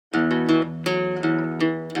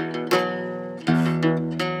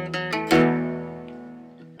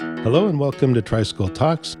Hello and welcome to TriSchool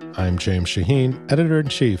Talks. I'm James Shaheen,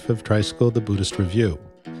 Editor-in-Chief of TriSchool The Buddhist Review.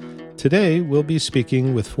 Today, we'll be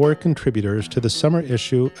speaking with 4 contributors to the summer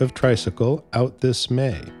issue of Tricycle out this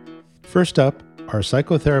May. First up are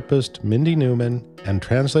psychotherapist Mindy Newman and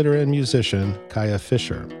translator and musician Kaya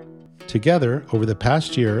Fisher. Together, over the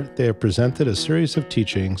past year, they have presented a series of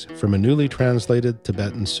teachings from a newly translated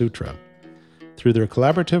Tibetan sutra. Through their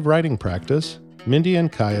collaborative writing practice, Mindy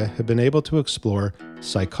and Kaya have been able to explore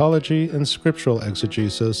psychology and scriptural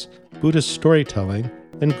exegesis, Buddhist storytelling,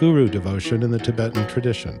 and guru devotion in the Tibetan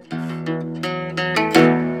tradition.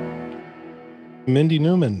 Mindy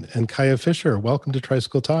Newman and Kaya Fisher, welcome to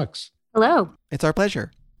TriSchool Talks. Hello. It's our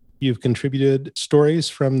pleasure. You've contributed stories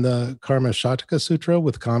from the Karma Shataka Sutra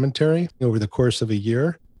with commentary over the course of a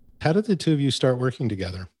year. How did the two of you start working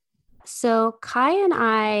together? So Kai and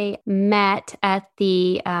I met at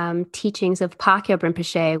the teachings of Pakyo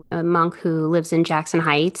Rinpoche, a monk who lives in Jackson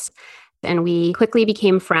Heights, and we quickly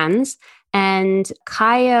became friends. And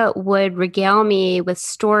Kaya would regale me with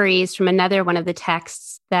stories from another one of the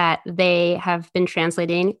texts that they have been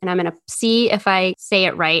translating. And I'm going to see if I say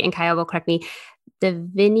it right, and Kaya will correct me. The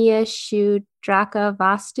Vinaya Shudraka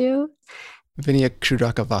Vastu. Vinaya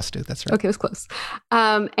Kshudraka Vastu, that's right. Okay, it was close.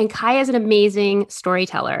 And Kaya is an amazing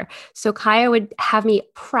storyteller. So Kaya would have me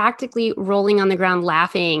practically rolling on the ground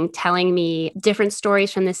laughing, telling me different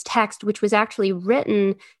stories from this text, which was actually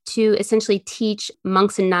written to essentially teach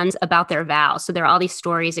monks and nuns about their vows. So there are all these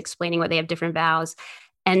stories explaining what they have different vows.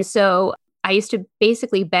 And so I used to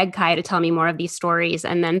basically beg Kaya to tell me more of these stories.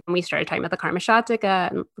 And then we started talking about the Karma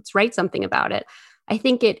Shataka and let's write something about it. I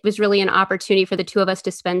think it was really an opportunity for the two of us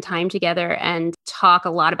to spend time together and talk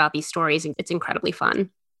a lot about these stories. It's incredibly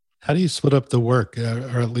fun. How do you split up the work,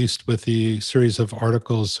 or at least with the series of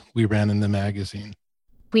articles we ran in the magazine?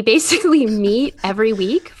 We basically meet every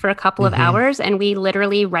week for a couple of hours, and we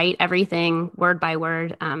literally write everything word by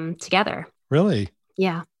word together. Really?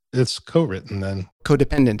 Yeah. It's co-written then.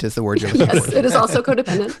 Codependent is the word you're looking for. Yes, it is also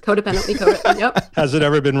codependent. Codependently co-written. Yep. Has it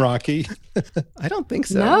ever been rocky? I don't think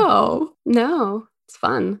so. No. It's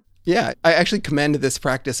fun. Yeah, I actually commend this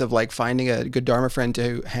practice of like finding a good Dharma friend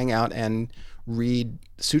to hang out and read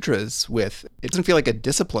sutras with. It doesn't feel like a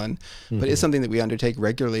discipline, but it's something that we undertake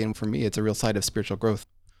regularly. And for me, it's a real sign of spiritual growth.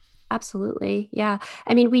 Absolutely. Yeah.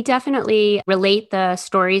 I mean, we definitely relate the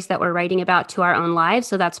stories that we're writing about to our own lives.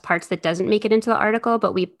 So that's parts that doesn't make it into the article,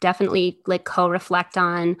 but we definitely like co-reflect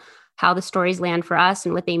on how the stories land for us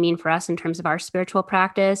and what they mean for us in terms of our spiritual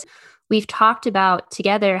practice. We've talked about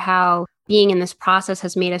together how being in this process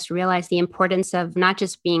has made us realize the importance of not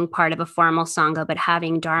just being part of a formal Sangha, but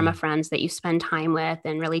having Dharma friends that you spend time with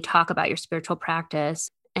and really talk about your spiritual practice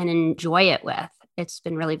and enjoy it with. It's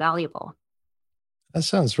been really valuable. That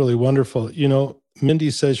sounds really wonderful. You know,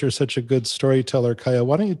 Mindy says you're such a good storyteller. Kaya,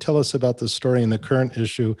 why don't you tell us about the story in the current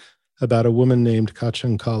issue about a woman named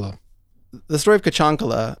Kachankala? The story of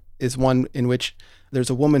Kachankala is one in which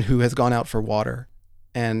there's a woman who has gone out for water,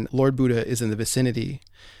 and Lord Buddha is in the vicinity.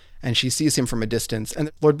 And she sees him from a distance.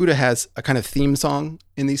 And Lord Buddha has a kind of theme song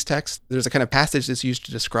in these texts. There's a kind of passage that's used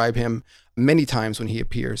to describe him many times when he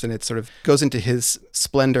appears. And it sort of goes into his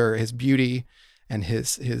splendor, his beauty, and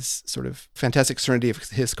his sort of fantastic serenity of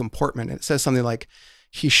his comportment. And it says something like,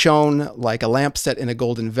 he shone like a lamp set in a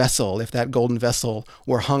golden vessel, if that golden vessel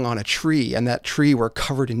were hung on a tree and that tree were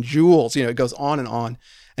covered in jewels. You know, it goes on.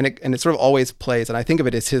 And it sort of always plays. And I think of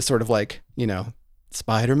it as his sort of like, you know,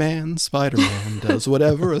 Spider-Man does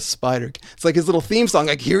whatever a spider. It's like his little theme song,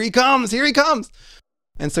 like, here he comes.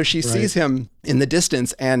 And so she sees him in the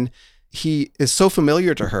distance, and he is so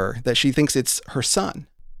familiar to her that she thinks it's her son.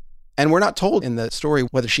 And we're not told in the story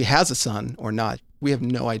whether she has a son or not. We have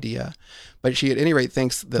no idea. But she at any rate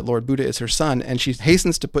thinks that Lord Buddha is her son, and she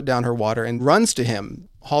hastens to put down her water and runs to him,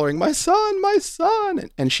 hollering, my son, my son.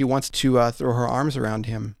 And she wants to throw her arms around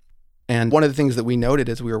him. And one of the things that we noted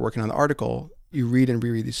as we were working on the article, you read and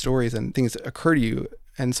reread these stories and things occur to you.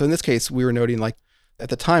 And so in this case, we were noting like at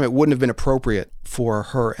the time, it wouldn't have been appropriate for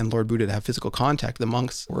her and Lord Buddha to have physical contact. The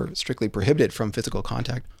monks were strictly prohibited from physical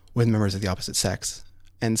contact with members of the opposite sex.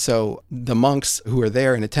 And so the monks who are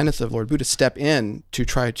there in attendance of Lord Buddha step in to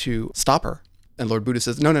try to stop her. And Lord Buddha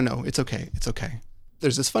says, no, it's okay.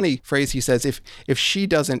 There's this funny phrase he says, if she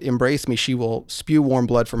doesn't embrace me, she will spew warm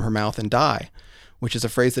blood from her mouth and die, which is a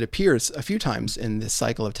phrase that appears a few times in this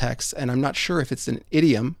cycle of texts. And I'm not sure if it's an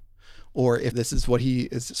idiom or if this is what he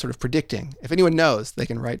is sort of predicting. If anyone knows, they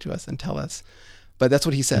can write to us and tell us. But that's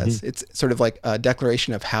what he says. Mm-hmm. It's sort of like a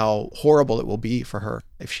declaration of how horrible it will be for her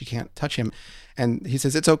if she can't touch him. And he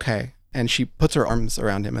says, it's okay. And she puts her arms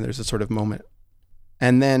around him, and there's a sort of moment.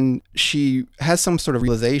 And then she has some sort of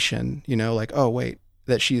realization, like, oh, wait,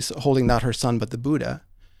 that she's holding not her son, but the Buddha.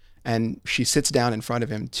 And she sits down in front of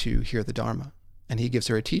him to hear the Dharma. And he gives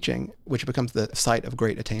her a teaching, which becomes the site of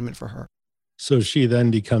great attainment for her. So she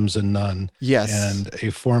then becomes a nun. Yes. And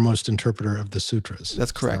a foremost interpreter of the sutras.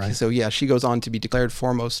 That's correct. Right? So yeah, she goes on to be declared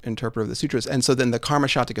foremost interpreter of the sutras. And so then the Karma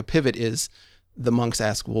Shataka pivot is the monks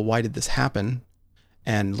ask, well, why did this happen?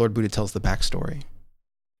 And Lord Buddha tells the backstory.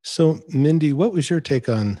 So Mindy, what was your take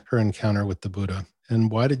on her encounter with the Buddha?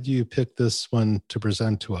 And why did you pick this one to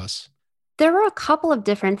present to us? There were a couple of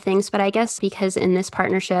different things, but I guess because in this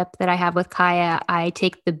partnership that I have with Kaya, I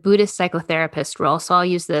take the Buddhist psychotherapist role. So I'll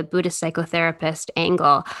use the Buddhist psychotherapist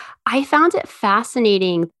angle. I found it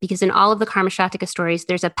fascinating because in all of the Karma Shataka stories,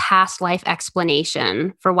 there's a past life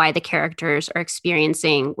explanation for why the characters are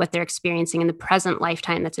experiencing what they're experiencing in the present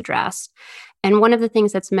lifetime that's addressed. And one of the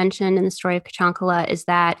things that's mentioned in the story of Kachankala is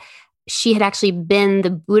that she had actually been the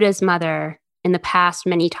Buddha's mother in the past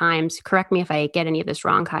many times. Correct me if I get any of this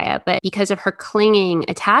wrong, Kaya, but because of her clinging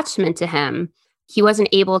attachment to him, he wasn't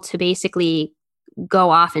able to basically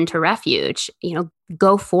go off into refuge,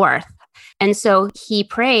 go forth. And so he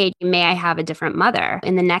prayed, may I have a different mother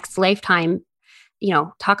in the next lifetime.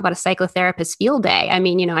 Talk about a psychotherapist field day. I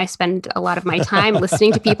mean, I spend a lot of my time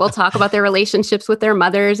listening to people talk about their relationships with their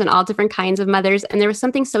mothers and all different kinds of mothers. And there was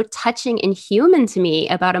something so touching and human to me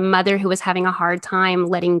about a mother who was having a hard time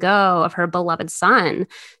letting go of her beloved son.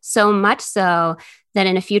 So much so that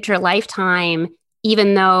in a future lifetime,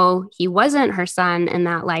 even though he wasn't her son in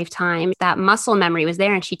that lifetime, that muscle memory was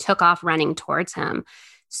there and she took off running towards him.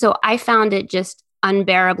 So I found it just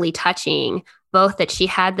unbearably touching, both that she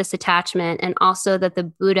had this attachment and also that the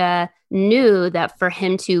Buddha knew that for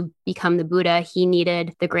him to become the Buddha, he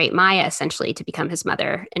needed the great Maya essentially to become his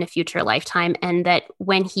mother in a future lifetime. And that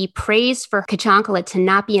when he prays for Kachankala to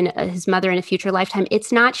not be his mother in a future lifetime,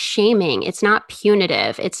 it's not shaming. It's not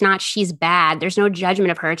punitive. It's not she's bad. There's no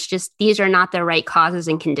judgment of her. It's just these are not the right causes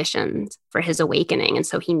and conditions for his awakening. And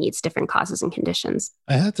so he needs different causes and conditions.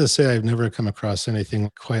 I have to say, I've never come across anything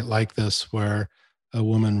quite like this where a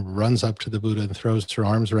woman runs up to the Buddha and throws her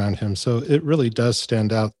arms around him. So it really does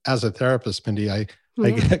stand out. As a therapist, Mindy, I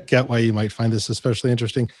get why you might find this especially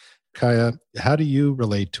interesting. Kaya, how do you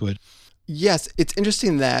relate to it? Yes, it's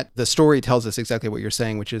interesting that the story tells us exactly what you're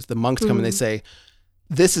saying, which is the monks come and they say,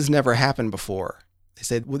 this has never happened before. They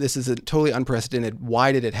say, well, this is totally unprecedented.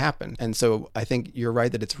 Why did it happen? And so I think you're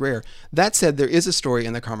right that it's rare. That said, there is a story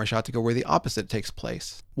in the Karma Shataka where the opposite takes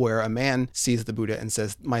place, where a man sees the Buddha and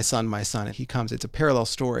says, my son, and he comes. It's a parallel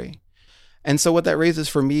story. And so what that raises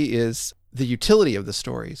for me is the utility of the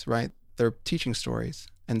stories, right? They're teaching stories.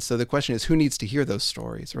 And so the question is, who needs to hear those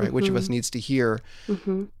stories, right? Which of us needs to hear,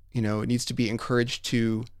 it needs to be encouraged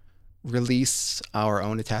to release our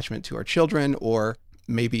own attachment to our children, or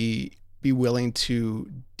maybe be willing to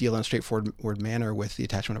deal in a straightforward manner with the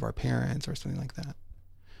attachment of our parents or something like that.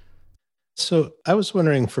 So I was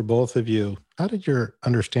wondering for both of you, how did your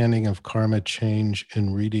understanding of karma change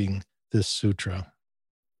in reading this sutra?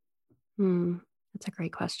 That's a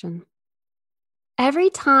great question.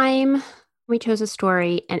 Every time we chose a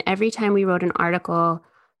story and every time we wrote an article,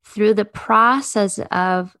 through the process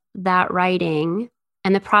of that writing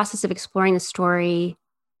and the process of exploring the story,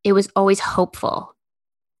 it was always hopeful.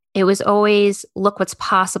 It was always, look what's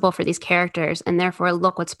possible for these characters, and therefore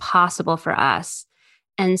look what's possible for us.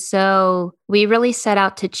 And so we really set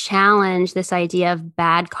out to challenge this idea of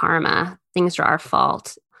bad karma, things are our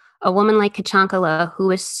fault. A woman like Kachankala, who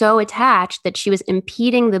was so attached that she was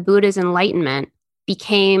impeding the Buddha's enlightenment,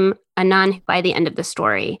 became a nun by the end of the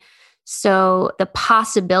story. So the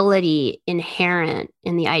possibility inherent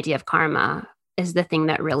in the idea of karma is the thing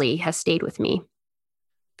that really has stayed with me.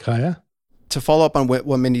 Kaya? To follow up on what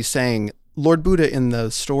Mindy's saying, Lord Buddha in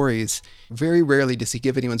the stories, very rarely does he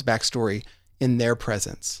give anyone's backstory in their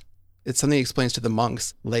presence. It's something he explains to the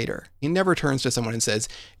monks later. He never turns to someone and says,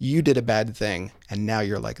 you did a bad thing and now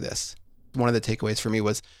you're like this. One of the takeaways for me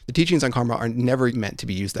was the teachings on karma are never meant to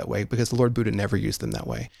be used that way because Lord Buddha never used them that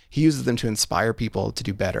way. He uses them to inspire people to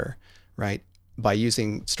do better, right? By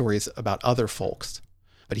using stories about other folks.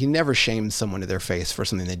 But he never shames someone to their face for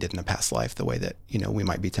something they did in a past life the way that, we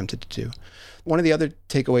might be tempted to do. One of the other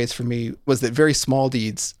takeaways for me was that very small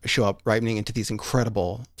deeds show up ripening into these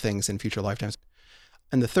incredible things in future lifetimes.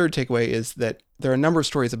 And the third takeaway is that there are a number of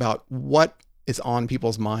stories about what is on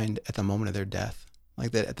people's mind at the moment of their death.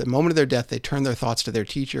 Like that at the moment of their death, they turn their thoughts to their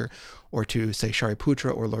teacher or to, say,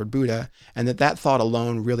 Shariputra or Lord Buddha, and that thought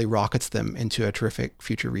alone really rockets them into a terrific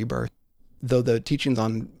future rebirth. Though the teachings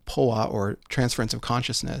on Poa or transference of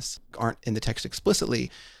consciousness aren't in the text explicitly,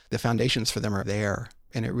 the foundations for them are there.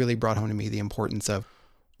 And it really brought home to me the importance of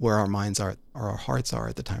where our minds are or our hearts are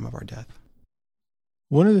at the time of our death.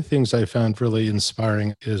 One of the things I found really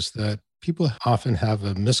inspiring is that people often have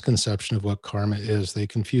a misconception of what karma is. They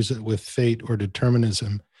confuse it with fate or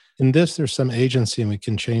determinism. In this, there's some agency and we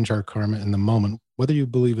can change our karma in the moment, whether you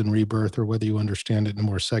believe in rebirth or whether you understand it in a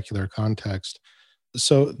more secular context.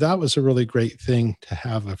 So that was a really great thing to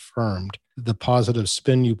have affirmed, the positive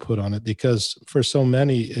spin you put on it, because for so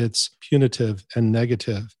many, it's punitive and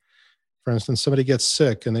negative. For instance, somebody gets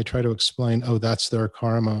sick and they try to explain, oh, that's their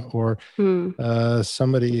karma. Or Hmm.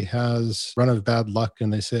 somebody has run of bad luck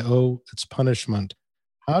and they say, oh, it's punishment.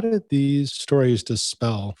 How did these stories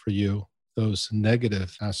dispel for you those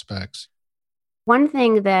negative aspects? One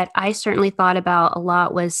thing that I certainly thought about a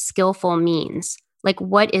lot was skillful means. Like,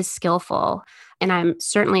 what is skillful? And I'm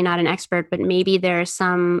certainly not an expert, but maybe there's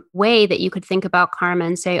some way that you could think about karma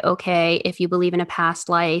and say, okay, if you believe in a past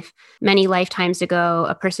life, many lifetimes ago,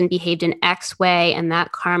 a person behaved in X way, and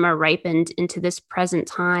that karma ripened into this present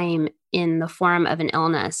time in the form of an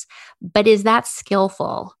illness. But is that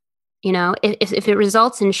skillful? You know, if it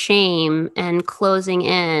results in shame and closing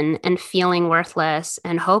in and feeling worthless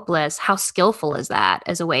and hopeless, how skillful is that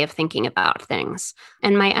as a way of thinking about things?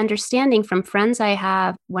 And my understanding from friends I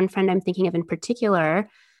have, one friend I'm thinking of in particular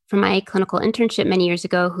from my clinical internship many years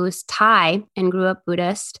ago, who's Thai and grew up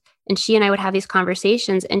Buddhist, and she and I would have these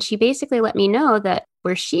conversations, and she basically let me know that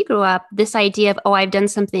where she grew up, this idea of, oh, I've done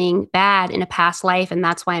something bad in a past life, and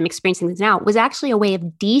that's why I'm experiencing this now, was actually a way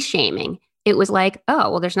of de-shaming. It was like, oh,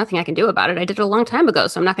 well, there's nothing I can do about it. I did it a long time ago,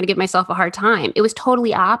 so I'm not going to give myself a hard time. It was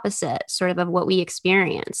totally opposite sort of what we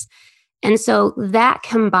experience. And so that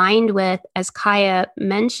combined with, as Kaya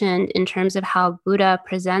mentioned, in terms of how Buddha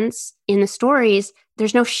presents in the stories,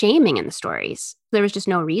 there's no shaming in the stories. There was just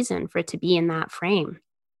no reason for it to be in that frame.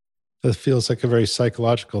 It feels like a very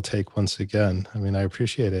psychological take once again. I mean, I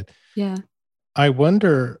appreciate it. Yeah. I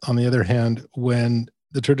wonder, on the other hand, when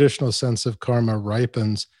the traditional sense of karma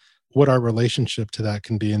ripens, what our relationship to that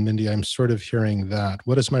can be. And Mindy, I'm sort of hearing that.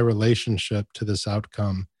 What is my relationship to this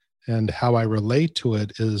outcome? And how I relate to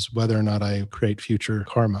it is whether or not I create future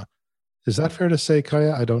karma. Is that fair to say,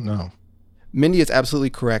 Kaya? I don't know. Mindy is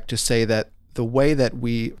absolutely correct to say that the way that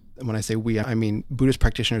we, when I say we, I mean Buddhist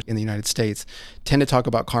practitioners in the United States, tend to talk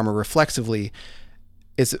about karma reflexively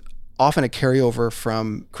is often a carryover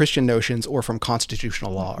from Christian notions or from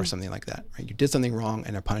constitutional law or something like that. Right? You did something wrong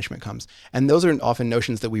and a punishment comes. And those are often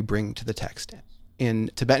notions that we bring to the text. In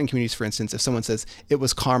Tibetan communities, for instance, if someone says it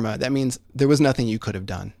was karma, that means there was nothing you could have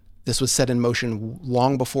done. This was set in motion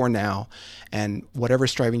long before now, and whatever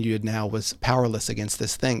striving you did now was powerless against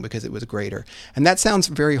this thing because it was greater. And that sounds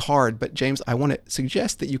very hard, but James, I want to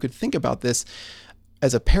suggest that you could think about this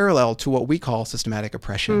as a parallel to what we call systematic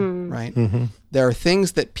oppression, right? Mm-hmm. There are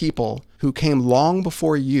things that people who came long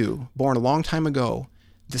before you, born a long time ago,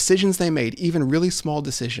 decisions they made, even really small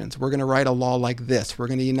decisions. We're going to write a law like this. We're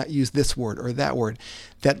going to not use this word or that word,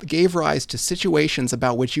 that gave rise to situations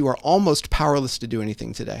about which you are almost powerless to do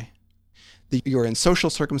anything today. You're in social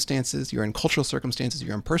circumstances, you're in cultural circumstances,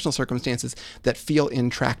 you're in personal circumstances that feel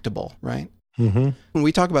intractable, right? Mm-hmm. When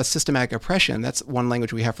we talk about systematic oppression, that's one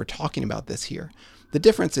language we have for talking about this here. The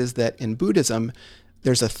difference is that in Buddhism,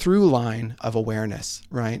 there's a through line of awareness,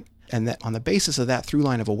 right? And that on the basis of that through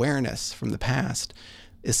line of awareness from the past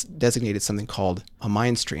is designated something called a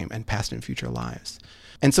mind stream and past and future lives.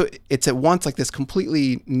 And so it's at once like this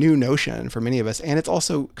completely new notion for many of us. And it's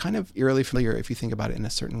also kind of eerily familiar if you think about it in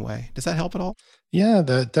a certain way. Does that help at all? Yeah,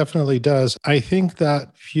 that definitely does. I think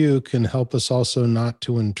that view can help us also not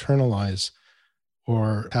to internalize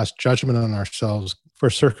or pass judgment on ourselves for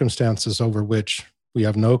circumstances over which we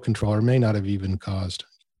have no control or may not have even caused.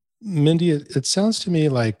 Mindy, it sounds to me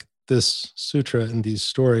like this sutra and these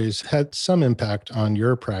stories had some impact on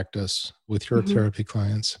your practice with your therapy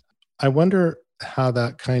clients. I wonder how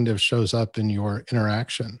that kind of shows up in your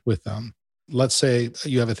interaction with them. Let's say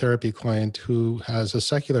you have a therapy client who has a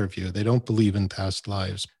secular view. They don't believe in past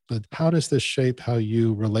lives, but how does this shape how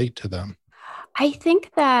you relate to them? I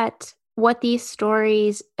think that what these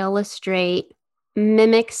stories illustrate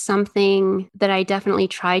mimics something that I definitely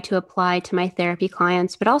try to apply to my therapy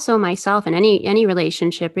clients, but also myself in any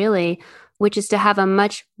relationship really, which is to have a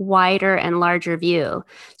much wider and larger view.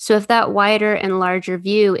 So if that wider and larger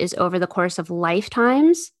view is over the course of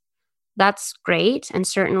lifetimes, that's great. And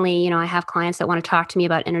certainly, I have clients that want to talk to me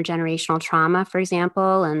about intergenerational trauma, for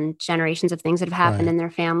example, and generations of things that have happened in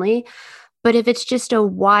their family. But if it's just a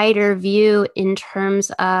wider view in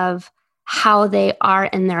terms of how they are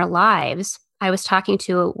in their lives, I was talking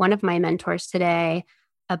to one of my mentors today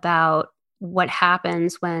about what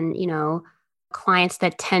happens when, clients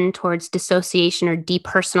that tend towards dissociation or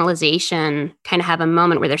depersonalization kind of have a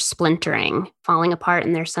moment where they're splintering, falling apart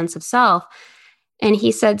in their sense of self. And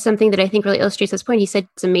he said something that I think really illustrates this point. He said,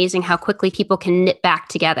 it's amazing how quickly people can knit back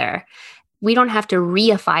together. We don't have to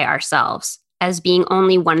reify ourselves as being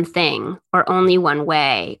only one thing or only one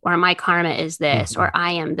way, or my karma is this, or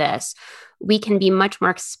I am this. We can be much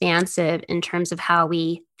more expansive in terms of how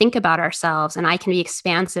we think about ourselves. And I can be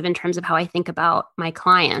expansive in terms of how I think about my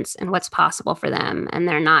clients and what's possible for them. And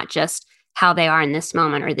they're not just how they are in this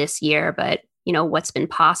moment or this year, but what's been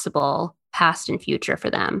possible past and future for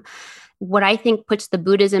them. What I think puts the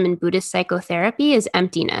Buddhism and Buddhist psychotherapy is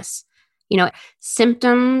emptiness.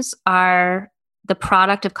 Symptoms are the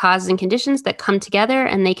product of causes and conditions that come together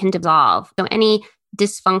and they can dissolve. So any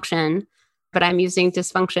dysfunction, but I'm using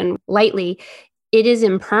dysfunction lightly, it is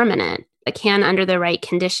impermanent. It can, under the right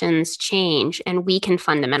conditions, change, and we can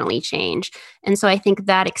fundamentally change. And so I think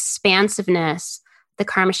that expansiveness, the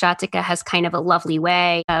Karma Shataka has kind of a lovely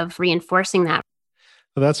way of reinforcing that.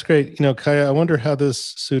 Well, that's great. Kaya, I wonder how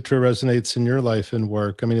this sutra resonates in your life and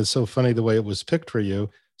work. I mean, it's so funny the way it was picked for you,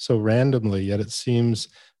 so randomly, yet it seems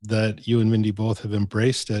that you and Mindy both have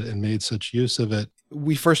embraced it and made such use of it.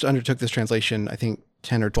 We first undertook this translation, I think,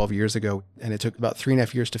 10 or 12 years ago, and it took about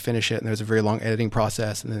 3.5 years to finish it. And there was a very long editing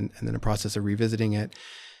process and then a process of revisiting it.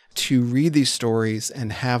 To read these stories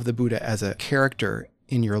and have the Buddha as a character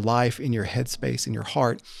in your life, in your headspace, in your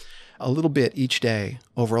heart, a little bit each day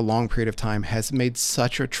over a long period of time has made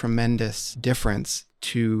such a tremendous difference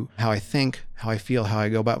to how I think, how I feel, how I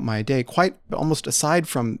go about my day, quite almost aside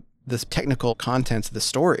from the technical contents of the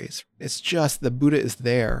stories. It's just the Buddha is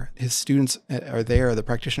there. His students are there. The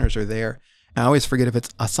practitioners are there. I always forget if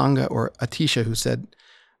it's Asanga or Atisha who said,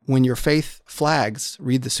 when your faith flags,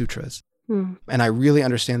 read the sutras. And I really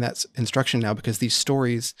understand that instruction now because these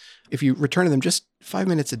stories, if you return to them just 5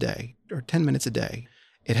 minutes a day or 10 minutes a day,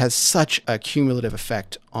 it has such a cumulative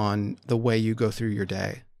effect on the way you go through your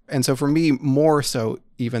day. And so for me, more so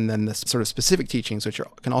even than the sort of specific teachings, which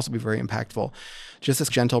can also be very impactful, just this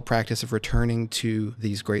gentle practice of returning to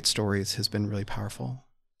these great stories has been really powerful.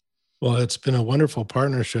 Well, it's been a wonderful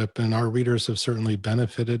partnership, and our readers have certainly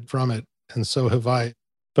benefited from it, and so have I.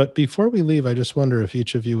 But before we leave, I just wonder if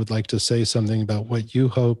each of you would like to say something about what you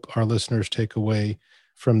hope our listeners take away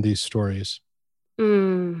from these stories.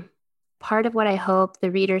 Part of what I hope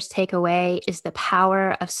the readers take away is the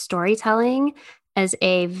power of storytelling as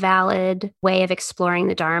a valid way of exploring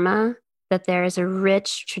the Dharma, that there is a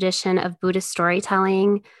rich tradition of Buddhist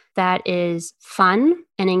storytelling that is fun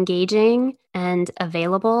and engaging and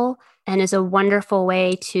available and is a wonderful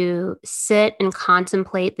way to sit and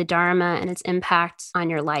contemplate the Dharma and its impact on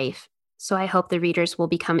your life. So I hope the readers will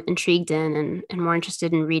become intrigued in and more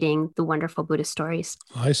interested in reading the wonderful Buddhist stories.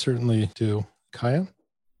 I certainly do. Kaya?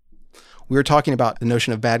 We were talking about the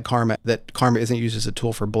notion of bad karma, that karma isn't used as a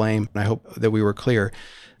tool for blame. And I hope that we were clear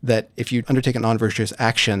that if you undertake a non-virtuous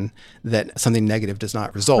action, that something negative does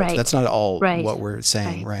not result. Right. That's not at all Right. what we're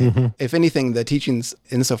saying, right? Mm-hmm. If anything, the teachings,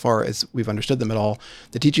 insofar as we've understood them at all,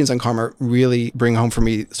 the teachings on karma really bring home for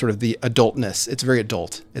me sort of the adultness. It's very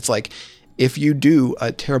adult. It's like, if you do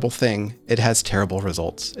a terrible thing, it has terrible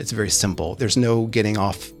results. It's very simple. There's no getting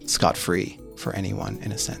off scot-free for anyone,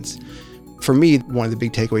 in a sense. For me, one of the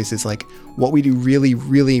big takeaways is like, what we do really,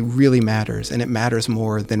 really, really matters. And it matters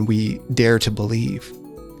more than we dare to believe.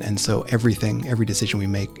 And so every decision we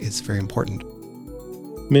make is very important.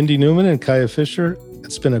 Mindy Newman and Kaya Fisher,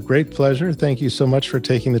 it's been a great pleasure. Thank you so much for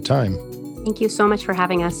taking the time. Thank you so much for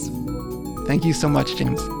having us. Thank you so much,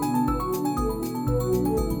 James.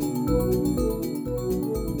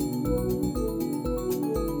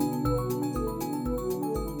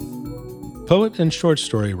 Poet and short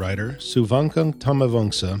story writer Suvankar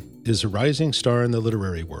Thamavongsa is a rising star in the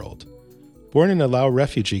literary world. Born in a Lao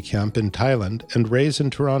refugee camp in Thailand and raised in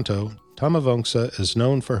Toronto, Thamavongsa is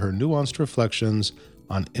known for her nuanced reflections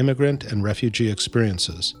on immigrant and refugee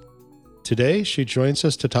experiences. Today, she joins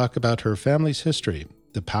us to talk about her family's history,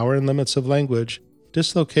 the power and limits of language,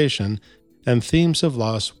 dislocation, and themes of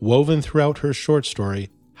loss woven throughout her short story,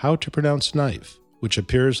 How to Pronounce Knife, which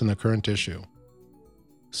appears in the current issue.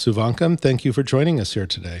 Suvankar, thank you for joining us here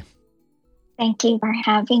today. Thank you for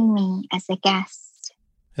having me as a guest.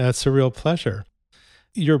 That's a real pleasure.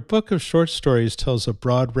 Your book of short stories tells a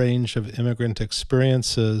broad range of immigrant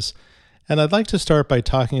experiences, and I'd like to start by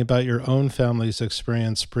talking about your own family's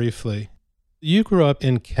experience briefly. You grew up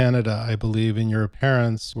in Canada, I believe, and your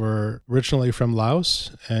parents were originally from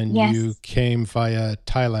Laos, and Yes. you came via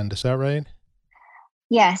Thailand. Is that right?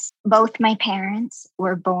 Yes, both my parents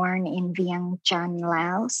were born in Vientiane,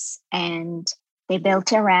 Laos, and they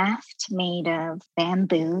built a raft made of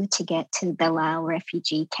bamboo to get to the Lao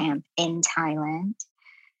refugee camp in Thailand,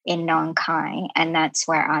 in Nong Khai, and that's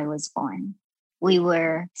where I was born. We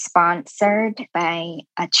were sponsored by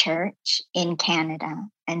a church in Canada,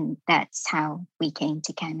 and that's how we came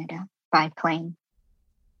to Canada, by plane.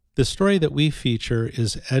 The story that we feature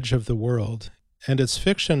is Edge of the World, and it's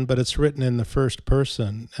fiction, but it's written in the first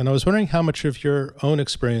person. And I was wondering how much of your own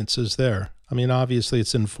experience is there. I mean, obviously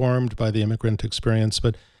it's informed by the immigrant experience,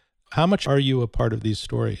 but how much are you a part of these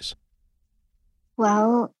stories?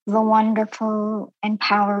 Well, the wonderful and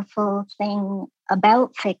powerful thing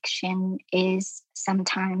about fiction is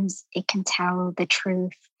sometimes it can tell the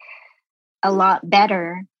truth a lot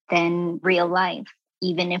better than real life.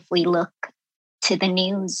 Even if we look to the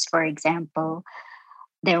news, for example,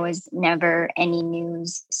 there was never any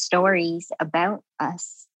news stories about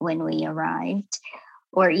us when we arrived.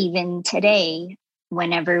 Or even today,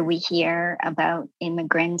 whenever we hear about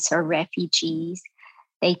immigrants or refugees,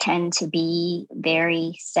 they tend to be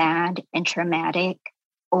very sad and traumatic,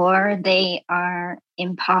 or they are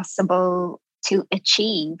impossible to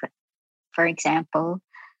achieve. For example,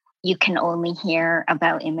 you can only hear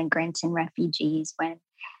about immigrants and refugees when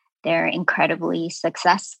they're incredibly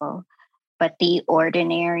successful, but the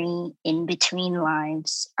ordinary in between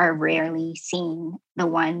lives are rarely seen. The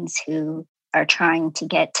ones who are trying to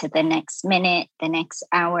get to the next minute, the next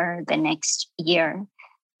hour, the next year,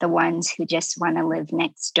 the ones who just want to live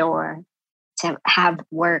next door, to have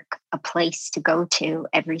work, a place to go to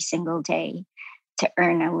every single day, to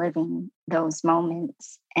earn a living, those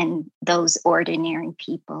moments and those ordinary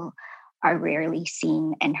people are rarely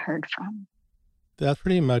seen and heard from. That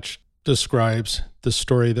pretty much describes the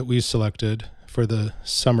story that we selected for the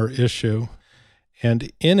summer issue.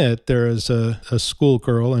 And in it, there is a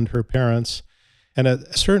schoolgirl and her parents. And at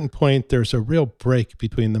a certain point, there's a real break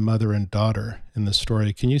between the mother and daughter in the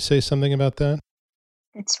story. Can you say something about that?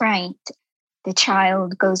 That's right. The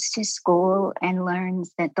child goes to school and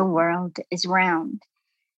learns that the world is round.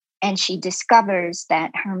 And she discovers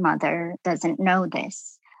that her mother doesn't know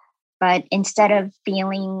this. But instead of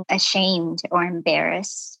feeling ashamed or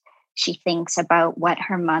embarrassed, she thinks about what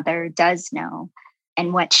her mother does know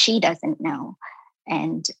and what she doesn't know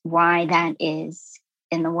and why that is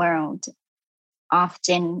in the world.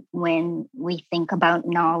 Often when we think about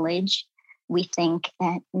knowledge, we think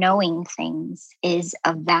that knowing things is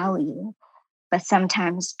of value. But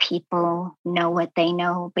sometimes people know what they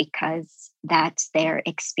know because that's their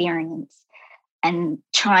experience. And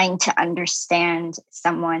trying to understand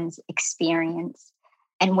someone's experience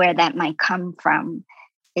and where that might come from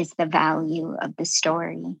is the value of the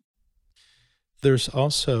story. There's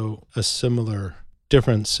also a similar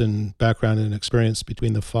difference in background and experience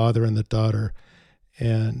between the father and the daughter.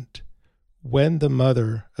 And when the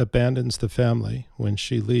mother abandons the family, when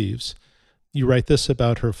she leaves, you write this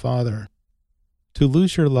about her father. To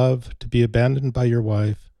lose your love, to be abandoned by your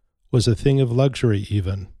wife, was a thing of luxury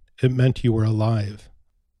even. It meant you were alive.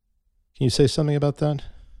 Can you say something about that?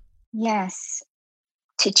 Yes.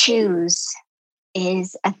 To choose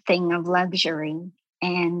is a thing of luxury.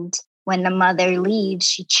 And when the mother leaves,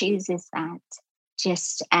 she chooses that.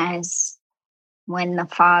 Just as when the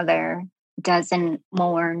father doesn't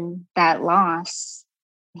mourn that loss,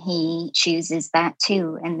 he chooses that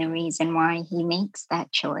too. And the reason why he makes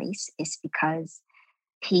that choice is because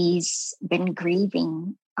he's been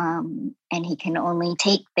grieving, and he can only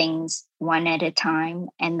take things one at a time.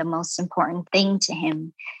 And the most important thing to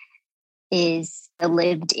him is the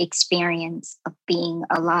lived experience of being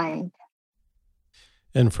alive.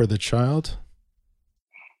 And for the child?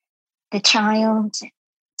 The child,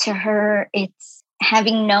 to her, it's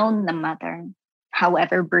having known the mother,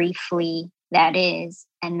 however briefly that is,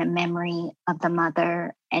 and the memory of the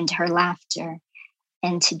mother and her laughter,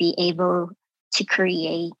 and to be able to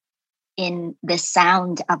create in the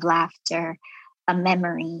sound of laughter a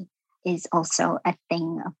memory is also a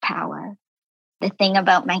thing of power. The thing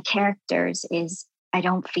about my characters is I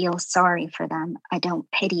don't feel sorry for them. I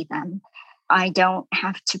don't pity them. I don't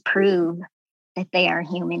have to prove that they are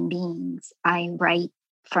human beings. I write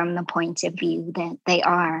from the point of view that they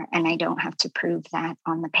are, and I don't have to prove that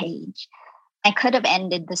on the page. I could have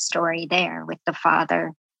ended the story there with the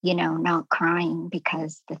father, not crying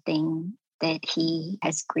because the thing that he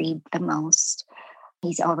has grieved the most,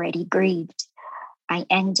 he's already grieved. I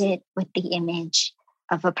end it with the image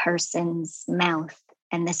of a person's mouth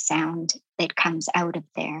and the sound that comes out of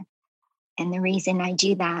there. And the reason I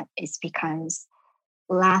do that is because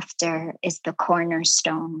laughter is the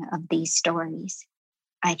cornerstone of these stories.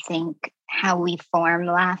 I think how we form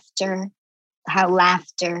laughter, how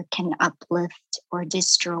laughter can uplift or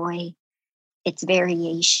destroy, its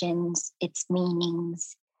variations, its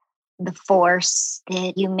meanings, the force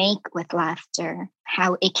that you make with laughter,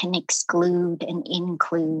 how it can exclude and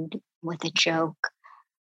include, with a joke.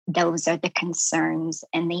 Those are the concerns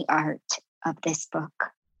and the art of this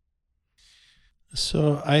book.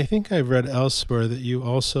 So I think I've read elsewhere that you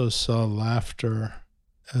also saw laughter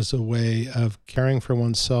as a way of caring for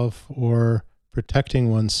oneself or protecting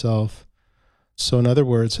oneself. So in other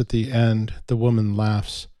words, at the end, the woman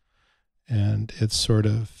laughs and it sort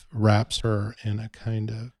of wraps her in a kind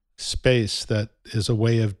of space that is a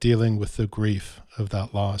way of dealing with the grief of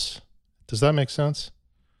that loss. Does that make sense?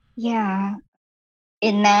 Yeah.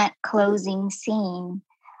 In that closing scene,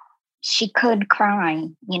 she could cry.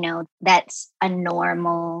 That's a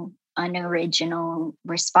normal, unoriginal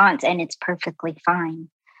response, and it's perfectly fine.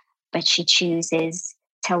 But she chooses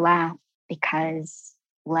to laugh because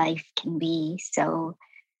life can be so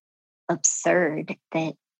absurd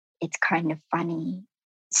that it's kind of funny,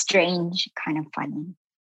 strange, kind of funny.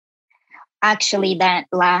 Actually, that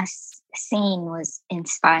last scene was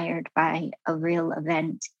inspired by a real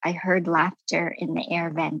event. I heard laughter in the air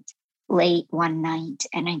vent late one night,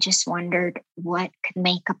 and I just wondered what could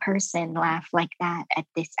make a person laugh like that at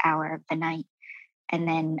this hour of the night. And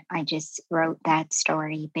then I just wrote that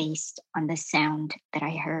story based on the sound that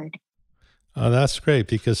I heard. Oh, that's great,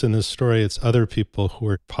 because in this story, it's other people who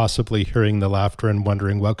are possibly hearing the laughter and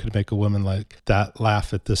wondering what could make a woman like that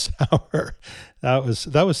laugh at this hour. That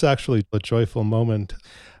was actually a joyful moment.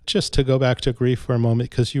 Just to go back to grief for a moment,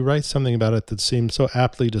 because you write something about it that seems so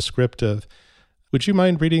aptly descriptive. Would you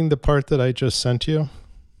mind reading the part that I just sent you?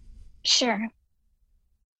 Sure.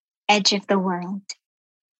 Edge of the world.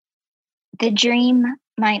 The dream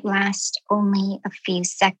might last only a few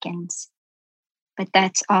seconds, but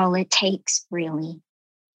that's all it takes, really,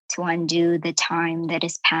 to undo the time that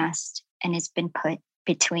has passed and has been put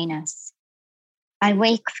between us. I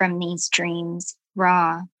wake from these dreams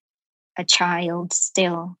raw, a child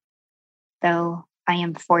still, though I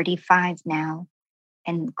am 45 now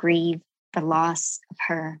and grieve the loss of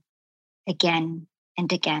her again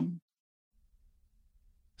and again.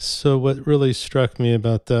 So what really struck me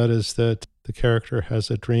about that is that the character has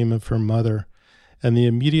a dream of her mother, and the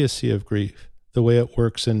immediacy of grief, the way it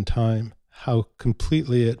works in time, how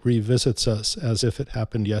completely it revisits us as if it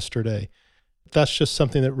happened yesterday. That's just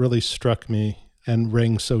something that really struck me and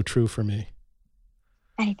rang so true for me.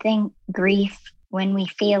 I think grief, when we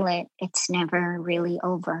feel it, it's never really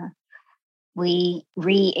over. We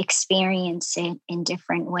re-experience it in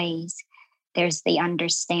different ways. There's the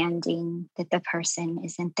understanding that the person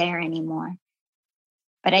isn't there anymore.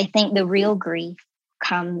 But I think the real grief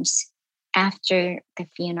comes after the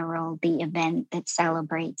funeral, the event that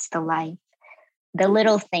celebrates the life, the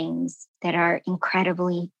little things that are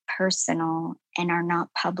incredibly personal and are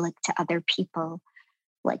not public to other people,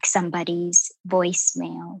 like somebody's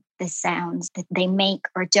voicemail, the sounds that they make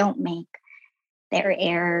or don't make, their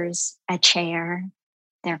errors, a chair,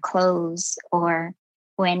 their clothes, or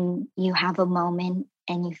when you have a moment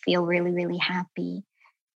and you feel really, really happy,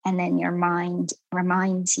 and then your mind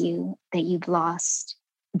reminds you that you've lost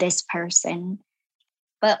this person.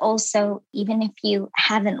 But also, even if you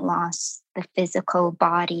haven't lost the physical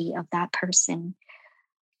body of that person,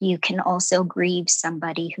 you can also grieve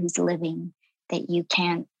somebody who's living that you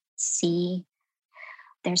can't see.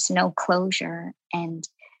 There's no closure. And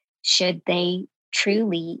should they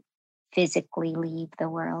truly physically leave the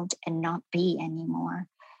world and not be anymore,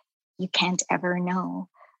 you can't ever know.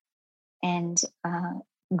 And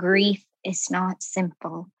grief is not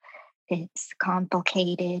simple. It's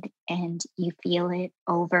complicated, and you feel it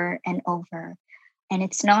over and over. And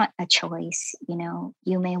it's not a choice. You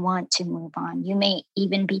may want to move on. You may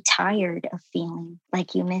even be tired of feeling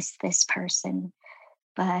like you miss this person.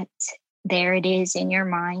 But there it is in your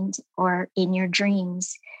mind or in your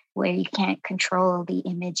dreams, where you can't control the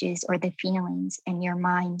images or the feelings, and your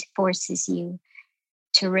mind forces you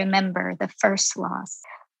to remember the first loss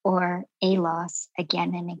or a loss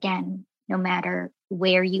again and again, no matter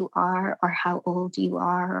where you are or how old you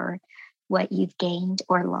are or what you've gained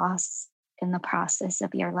or lost in the process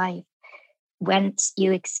of your life. Once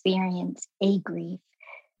you experience a grief,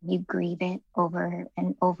 you grieve it over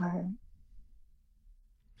and over.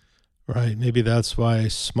 Right. Maybe that's why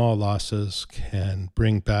small losses can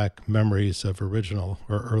bring back memories of original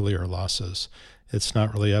or earlier losses. It's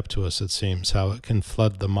not really up to us, it seems, how it can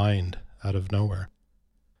flood the mind out of nowhere.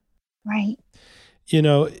 Right.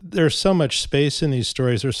 There's so much space in these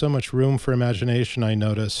stories. There's so much room for imagination, I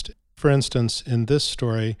noticed. For instance, in this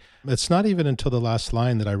story, it's not even until the last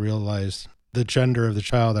line that I realized the gender of the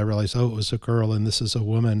child. I realized, it was a girl and this is a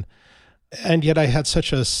woman. And yet I had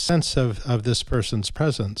such a sense of this person's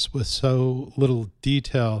presence with so little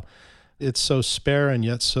detail. It's so spare and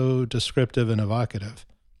yet so descriptive and evocative.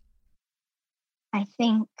 I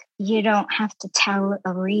think you don't have to tell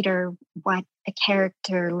a reader what a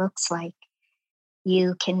character looks like.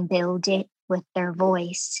 You can build it with their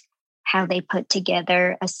voice, how they put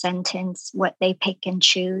together a sentence, what they pick and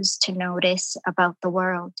choose to notice about the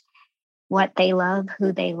world, what they love,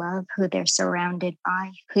 who they're surrounded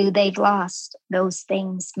by, who they've lost. Those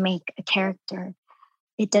things make a character.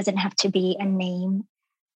 It doesn't have to be a name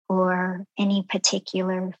or any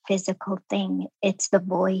particular physical thing. It's the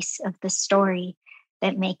voice of the story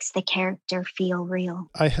that makes the character feel real.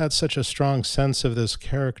 I had such a strong sense of this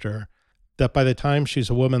character that by the time she's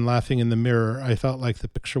a woman laughing in the mirror, I felt like the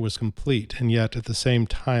picture was complete. And yet at the same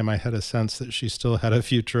time, I had a sense that she still had a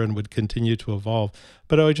future and would continue to evolve.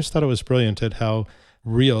 But I just thought it was brilliant at how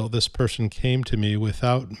real this person came to me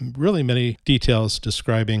without really many details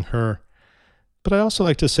describing her. But I also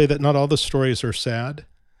like to say that not all the stories are sad.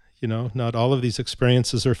 You know, not all of these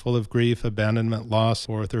experiences are full of grief, abandonment, loss,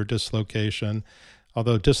 or their dislocation,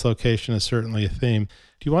 although dislocation is certainly a theme.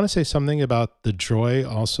 Do you want to say something about the joy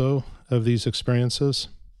also of these experiences?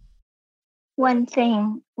 One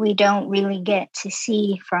thing we don't really get to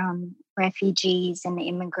see from refugees and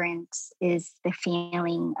immigrants is the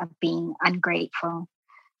feeling of being ungrateful.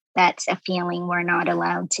 That's a feeling we're not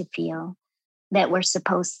allowed to feel, that we're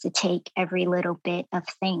supposed to take every little bit of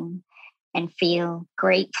thing and feel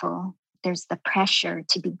grateful. There's the pressure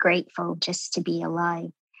to be grateful just to be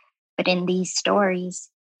alive. But in these stories,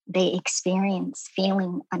 they experience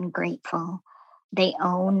feeling ungrateful. They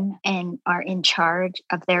own and are in charge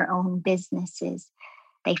of their own businesses.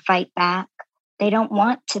 They fight back. They don't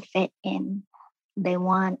want to fit in. They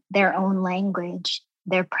want their own language.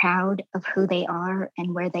 They're proud of who they are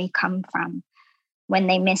and where they come from. When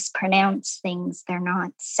they mispronounce things, they're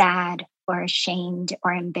not sad or ashamed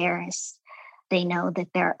or embarrassed. They know that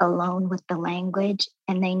they're alone with the language,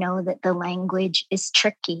 and they know that the language is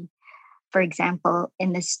tricky. For example,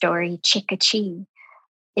 in the story Chickachee,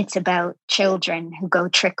 it's about children who go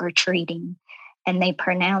trick-or-treating, and they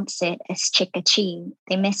pronounce it as Chickachee.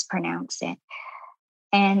 They mispronounce it.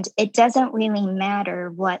 And it doesn't really matter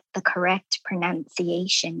what the correct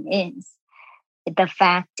pronunciation is. The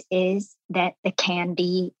fact is that the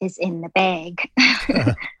candy is in the bag.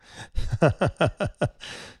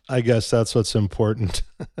 I guess that's what's important.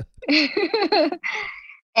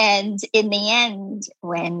 And in the end,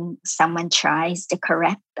 when someone tries to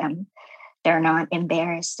correct them, they're not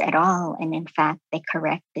embarrassed at all. And in fact, they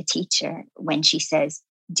correct the teacher when she says,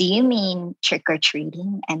 "Do you mean trick or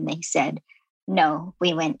treating?" And they said, "No,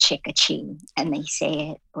 we went Chickachee." And they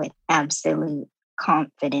say it with absolute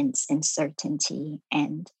confidence and certainty.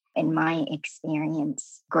 And in my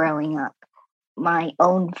experience growing up, my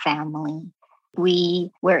own family,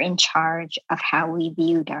 we were in charge of how we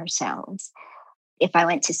viewed ourselves. If I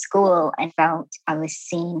went to school and felt I was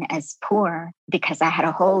seen as poor because I had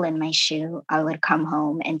a hole in my shoe, I would come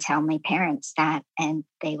home and tell my parents that, and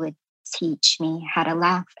they would teach me how to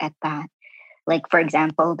laugh at that. Like, for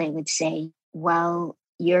example, they would say, "Well,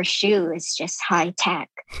 your shoe is just high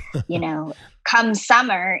tech. You know, come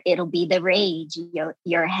summer, it'll be the rage.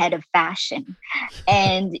 You're ahead of fashion."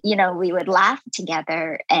 And, we would laugh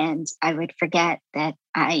together, and I would forget that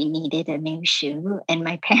I needed a new shoe. And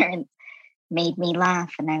my parents made me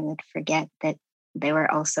laugh, and I would forget that they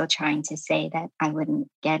were also trying to say that I wouldn't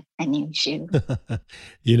get a new shoe.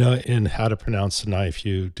 In How to Pronounce a Knife,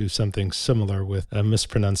 you do something similar with a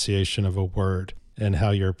mispronunciation of a word and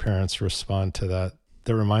how your parents respond to that.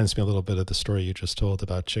 That reminds me a little bit of the story you just told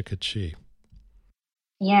about Chickachee.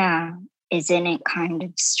 Yeah. Isn't it kind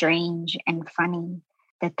of strange and funny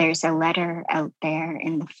that there's a letter out there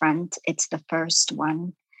in the front? It's the first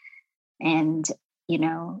one. And,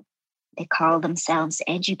 they call themselves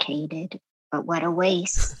educated, but what a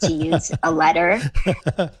waste to use a letter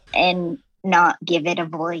and not give it a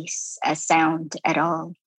voice, a sound at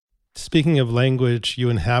all. Speaking of language, you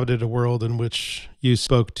inhabited a world in which you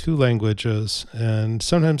spoke two languages. And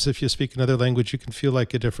sometimes if you speak another language, you can feel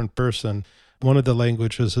like a different person. One of the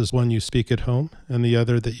languages is one you speak at home, and the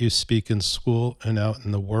other that you speak in school and out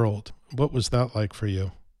in the world. What was that like for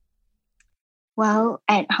you? Well,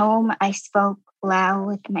 at home, I spoke Lao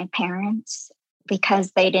with my parents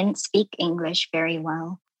because they didn't speak English very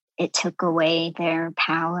well. It took away their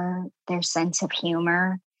power, their sense of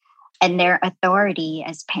humor, and their authority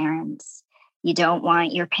as parents. You don't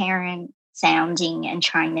want your parent sounding and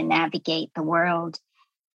trying to navigate the world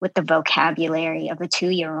with the vocabulary of a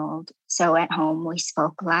 2-year-old. So at home, we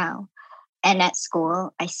spoke Lao. And at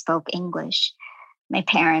school, I spoke English. My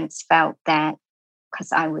parents felt that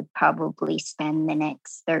because I would probably spend the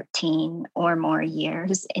next 13 or more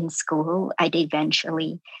years in school, I'd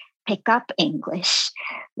eventually pick up English,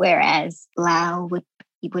 whereas Lao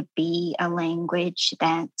would be a language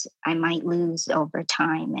that I might lose over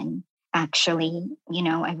time. And actually,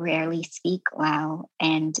 I rarely speak Lao,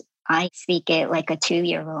 and I speak it like a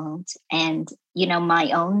 2-year-old. And,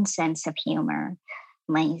 my own sense of humor,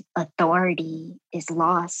 my authority is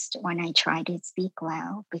lost when I try to speak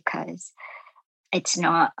Lao because it's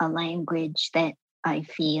not a language that I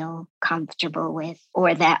feel comfortable with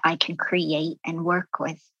or that I can create and work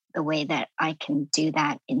with the way that I can do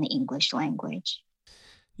that in the English language.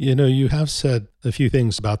 You have said a few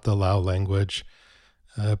things about the Lao language,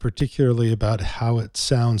 particularly about how its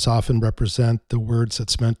sounds often represent the words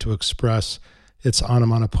it's meant to express. It's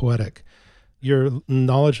onomatopoetic. Your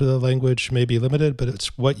knowledge of the language may be limited, but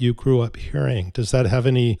it's what you grew up hearing. Does that have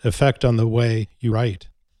any effect on the way you write?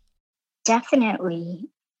 Definitely.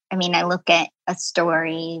 I mean, I look at a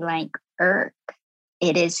story like Urk.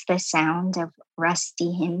 It is the sound of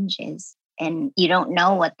rusty hinges. And you don't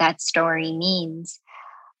know what that story means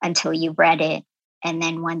until you read it. And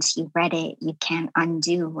then once you read it, you can't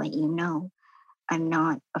undo what you know. I'm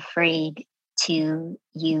not afraid to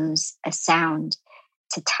use a sound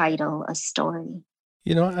to title a story.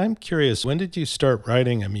 I'm curious, when did you start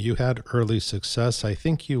writing? I mean, you had early success. I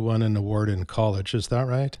think you won an award in college. Is that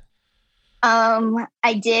right?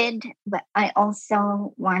 I did, but I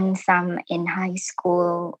also won some in high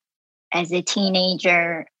school. As a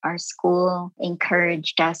teenager, our school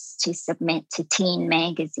encouraged us to submit to teen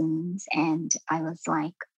magazines. And I was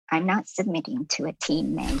like, I'm not submitting to a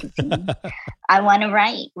teen magazine. I want to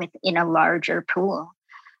write in a larger pool.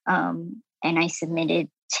 And I submitted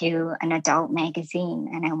to an adult magazine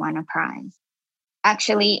and I won a prize.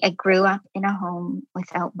 Actually, I grew up in a home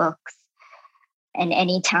without books. And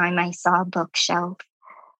anytime I saw a bookshelf,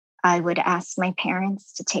 I would ask my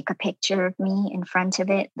parents to take a picture of me in front of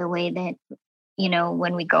it, the way that,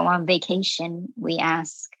 when we go on vacation, we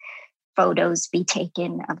ask photos be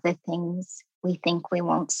taken of the things we think we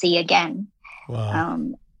won't see again. Wow.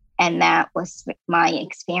 And that was my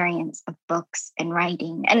experience of books and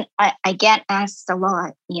writing. And I get asked a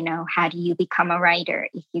lot, how do you become a writer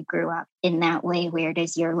if you grew up in that way? Where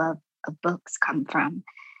does your love of books come from?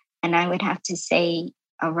 And I would have to say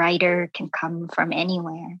a writer can come from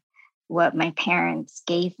anywhere. What my parents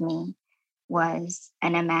gave me was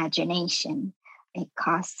an imagination. It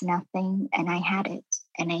cost nothing, and I had it,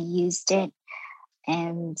 and I used it.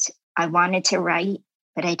 And I wanted to write,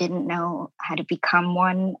 but I didn't know how to become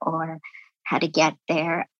one or how to get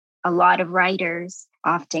there. A lot of writers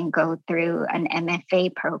often go through an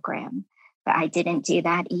MFA program, but I didn't do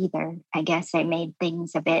that either. I guess I made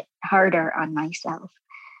things a bit harder on myself.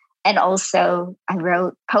 And also, I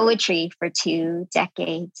wrote poetry for 2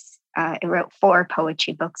 decades. I wrote 4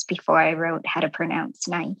 poetry books before I wrote How to Pronounce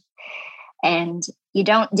Knife. And you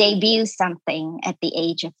don't debut something at the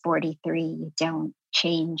age of 43. You don't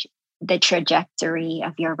change the trajectory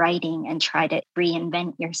of your writing and try to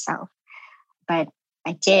reinvent yourself. But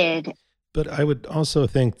I did. But I would also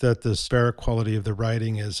think that the spare quality of the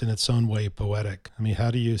writing is in its own way poetic. I mean,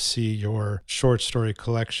 how do you see your short story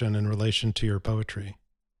collection in relation to your poetry?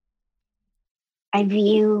 I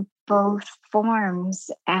view both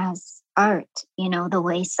forms as art, the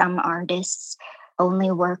way some artists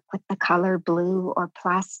only work with the color blue or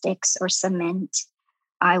plastics or cement.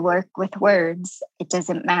 I work with words. It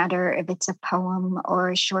doesn't matter if it's a poem or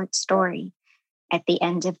a short story. At the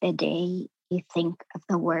end of the day, you think of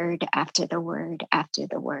the word after the word after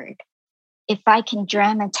the word. If I can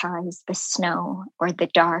dramatize the snow or the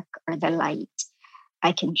dark or the light,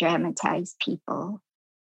 I can dramatize people.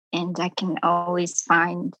 And I can always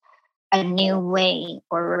find a new way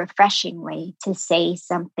or a refreshing way to say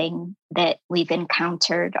something that we've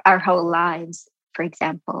encountered our whole lives. For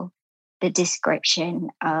example, the description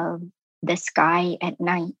of the sky at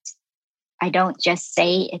night. I don't just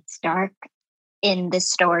say it's dark. In the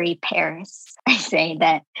story Paris, I say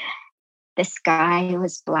that the sky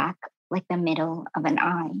was black like the middle of an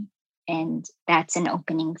eye. And that's an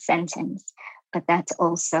opening sentence. But that's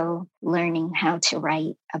also learning how to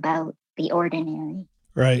write about the ordinary.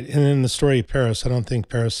 Right. And in the story Paris, I don't think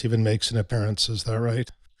Paris even makes an appearance. Is that right?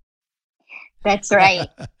 That's right.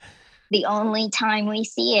 The only time we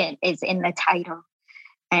see it is in the title.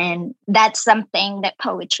 And that's something that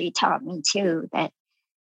poetry taught me too, that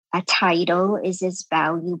a title is as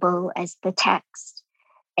valuable as the text.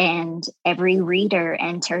 And every reader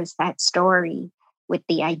enters that story with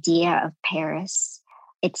the idea of Paris,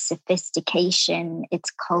 its sophistication,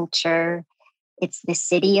 its culture, it's the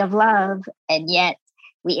city of love. And yet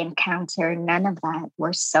we encounter none of that.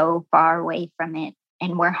 We're so far away from it.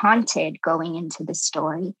 And we're haunted going into the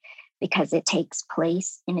story because it takes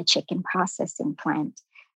place in a chicken processing plant.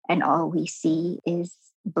 And all we see is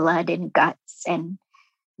blood and guts and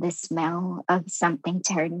the smell of something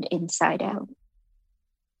turned inside out.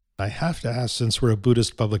 I have to ask, since we're a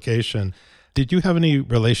Buddhist publication, did you have any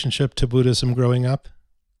relationship to Buddhism growing up?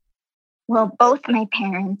 Well, both my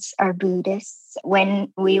parents are Buddhists.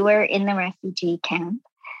 When we were in the refugee camp,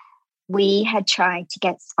 we had tried to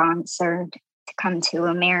get sponsored to come to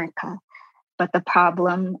America. But the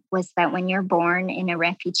problem was that when you're born in a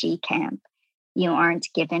refugee camp, you aren't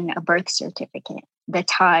given a birth certificate. The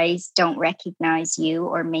Thais don't recognize you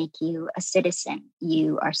or make you a citizen.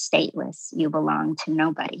 You are stateless. You belong to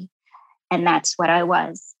nobody. And that's what I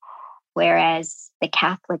was. Whereas the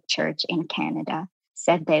Catholic Church in Canada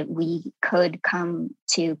said that we could come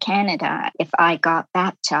to Canada if I got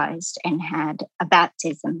baptized and had a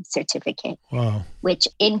baptism certificate, Wow. which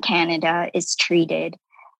in Canada is treated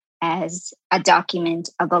as a document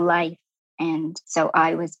of a life. And so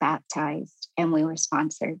I was baptized and we were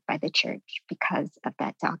sponsored by the church because of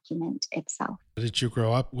that document itself. Did you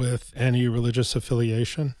grow up with any religious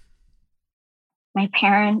affiliation? My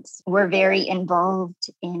parents were very involved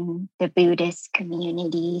in the Buddhist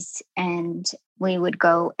communities, and we would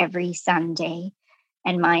go every Sunday.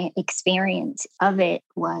 And my experience of it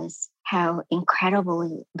was how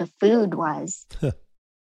incredible the food was.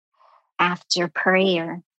 After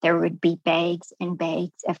prayer, there would be bags and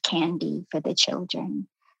bags of candy for the children.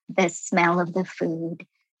 The smell of the food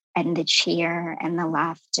and the cheer and the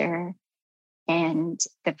laughter and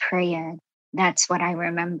the prayer, that's what I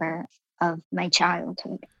remember of my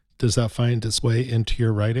childhood. Does that find its way into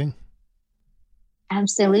your writing?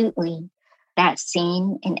 Absolutely. That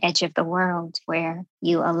scene in Edge of the World where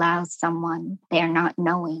you allow someone they're not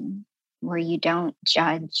knowing, where you don't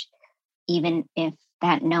judge, even if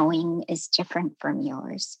that knowing is different from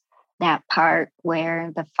yours. That part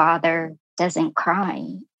where the father doesn't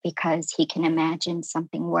cry because he can imagine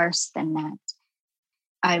something worse than that.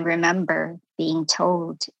 I remember being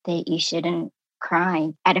told that you shouldn't cry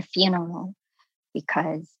at a funeral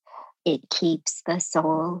because it keeps the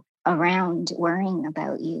soul around worrying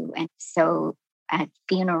about you. And so at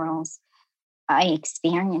funerals, I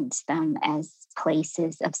experience them as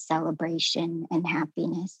places of celebration and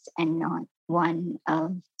happiness and not one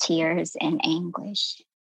of tears and anguish.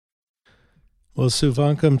 Well,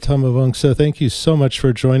 Suvankam Tamavongsa, thank you so much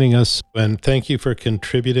for joining us, and thank you for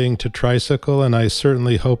contributing to Tricycle, and I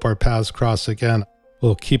certainly hope our paths cross again.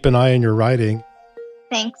 We'll keep an eye on your writing.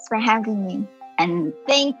 Thanks for having me, and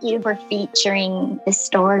thank you for featuring the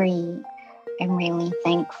story. I'm really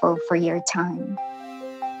thankful for your time.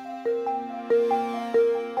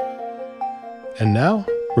 And now,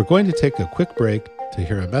 we're going to take a quick break to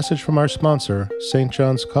hear a message from our sponsor, St.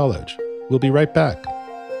 John's College. We'll be right back.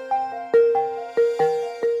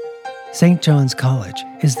 St. John's College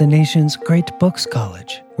is the nation's great books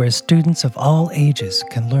college, where students of all ages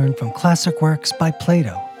can learn from classic works by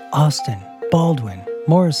Plato, Austen, Baldwin,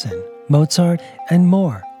 Morrison, Mozart, and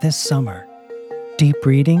more this summer. Deep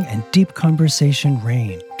reading and deep conversation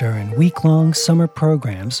reign during week-long summer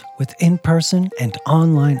programs with in-person and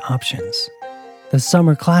online options. The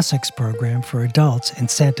Summer Classics program for adults in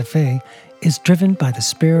Santa Fe is driven by the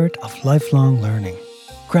spirit of lifelong learning.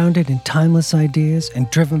 Grounded in timeless ideas and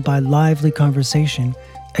driven by lively conversation,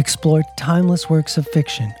 explore timeless works of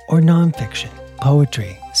fiction or nonfiction,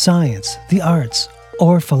 poetry, science, the arts,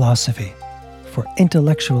 or philosophy. For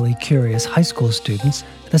intellectually curious high school students,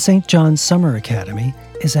 the St. John's Summer Academy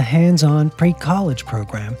is a hands-on pre-college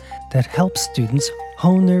program that helps students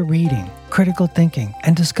hone their reading, critical thinking,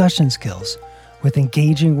 and discussion skills with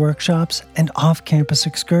engaging workshops and off-campus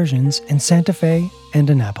excursions in Santa Fe and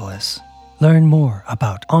Annapolis. Learn more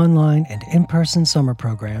about online and in-person summer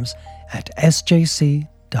programs at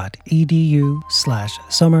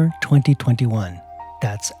sjc.edu/summer 2021.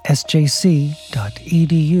 That's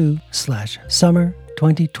sjc.edu/summer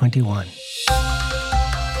 2021.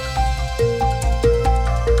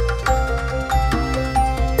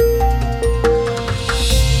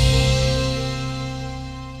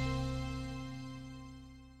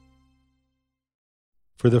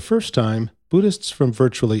 For the first time, Buddhists from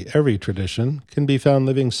virtually every tradition can be found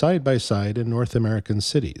living side by side in North American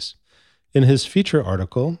cities. In his feature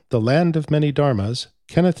article, The Land of Many Dharmas,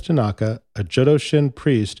 Kenneth Tanaka, a Jodoshin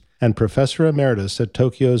priest and professor emeritus at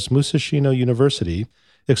Tokyo's Musashino University,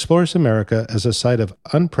 explores America as a site of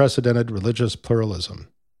unprecedented religious pluralism.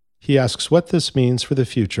 He asks what this means for the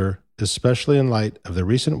future, especially in light of the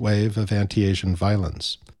recent wave of anti-Asian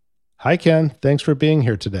violence. Hi, Ken. Thanks for being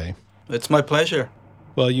here today. It's my pleasure.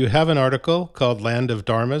 Well, you have an article called Land of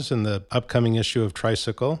Dharmas in the upcoming issue of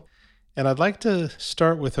Tricycle, And I'd like to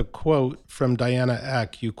start with a quote from Diana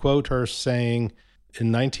Eck. You quote her saying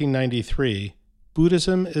in 1993,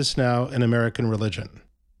 "Buddhism is now an American religion."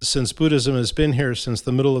 Since Buddhism has been here since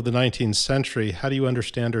the middle of the 19th century, how do you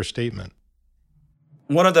understand her statement?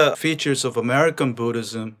 One of the features of American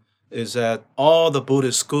Buddhism is that all the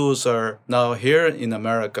Buddhist schools are now here in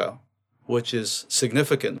America, which is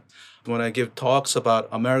significant. When I give talks about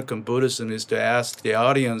American Buddhism is to ask the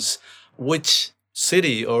audience which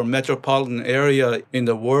city or metropolitan area in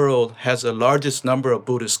the world has the largest number of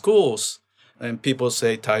Buddhist schools. And people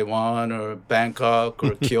say Taiwan or Bangkok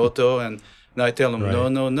or Kyoto. And I tell them,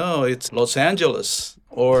 Right. no, it's Los Angeles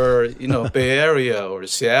or, Bay Area or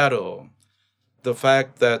Seattle. The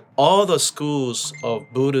fact that all the schools of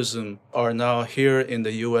Buddhism are now here in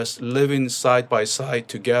the U.S. living side by side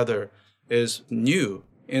together is new.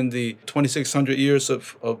 In the 2,600 years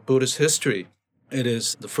of Buddhist history, it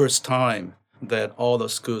is the first time that all the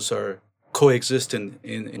schools are coexisting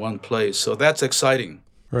in one place. So that's exciting.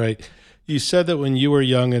 Right. You said that when you were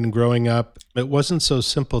young and growing up, it wasn't so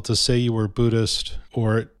simple to say you were Buddhist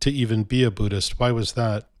or to even be a Buddhist. Why was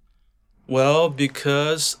that? Well,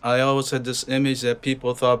 because I always had this image that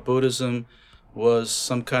people thought Buddhism was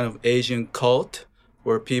some kind of Asian cult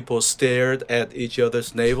where people stared at each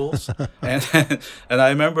other's navels. and I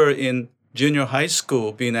remember in junior high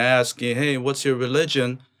school being asked, hey, what's your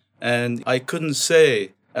religion? And I couldn't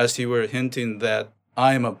say, as you were hinting, that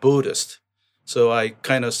I am a Buddhist. So I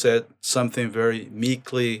kind of said something very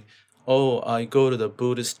meekly, I go to the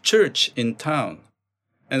Buddhist church in town.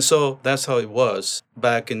 And so that's how it was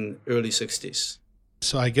back in early 60s.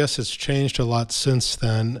 So I guess it's changed a lot since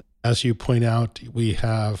then. As you point out, we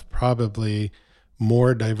have probably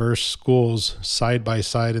more diverse schools side by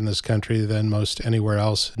side in this country than most anywhere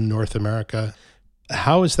else in North America.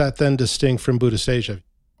 How is that then distinct from Buddhist Asia?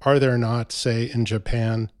 Are there not, say, in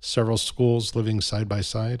Japan, several schools living side by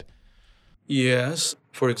side? Yes.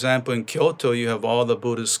 For example, in Kyoto, you have all the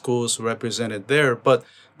Buddhist schools represented there, but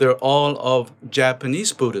they're all of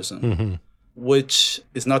Japanese Buddhism, which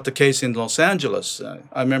is not the case in Los Angeles.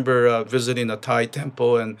 I remember visiting a Thai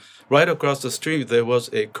temple, and right across the street, there was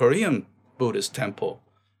a Korean Buddhist temple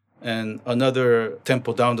and another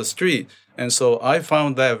temple down the street. And so I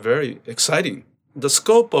found that very exciting. The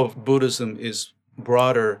scope of Buddhism is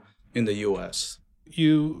broader in the U.S.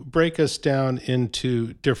 You break us down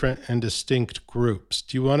into different and distinct groups.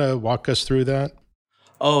 Do you want to walk us through that?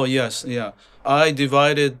 Oh, yes, yeah. I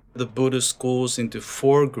divided the Buddhist schools into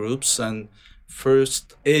 4 groups. And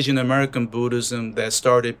first, Asian American Buddhism that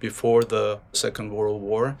started before the Second World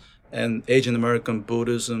War, and Asian American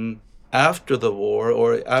Buddhism after the war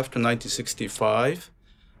or after 1965.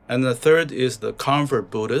 And the third is the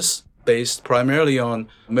convert Buddhists, based primarily on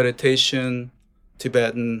meditation,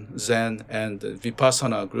 Tibetan, Zen, and the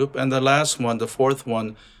Vipassana group. And the last one, the fourth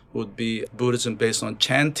one, would be Buddhism based on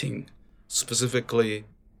chanting, specifically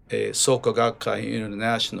a Soka Gakkai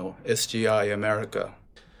International, SGI America.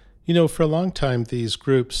 For a long time, these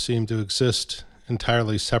groups seem to exist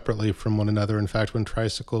entirely separately from one another. In fact, when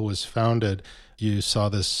Tricycle was founded, you saw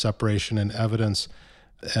this separation in evidence.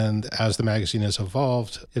 And as the magazine has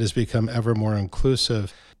evolved, it has become ever more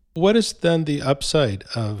inclusive. What is then the upside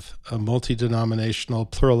of a multi-denominational,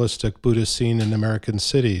 pluralistic Buddhist scene in American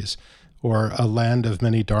cities, or a land of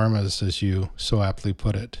many dharmas, as you so aptly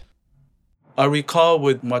put it? I recall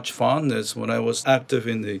with much fondness when I was active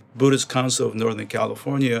in the Buddhist Council of Northern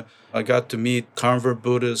California, I got to meet convert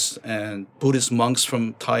Buddhists and Buddhist monks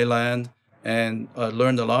from Thailand, and I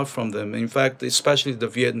learned a lot from them. In fact, especially the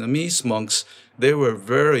Vietnamese monks, they were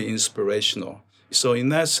very inspirational. So in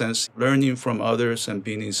that sense, learning from others and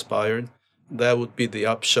being inspired, that would be the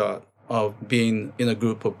upshot of being in a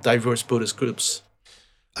group of diverse Buddhist groups.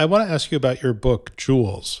 I want to ask you about your book,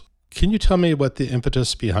 Jewels. Can you tell me what the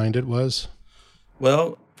impetus behind it was?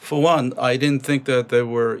 Well, for one, I didn't think that there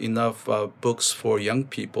were enough books for young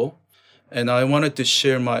people. And I wanted to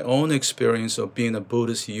share my own experience of being a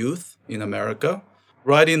Buddhist youth in America.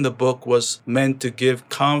 Writing the book was meant to give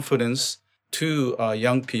confidence to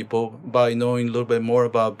young people by knowing a little bit more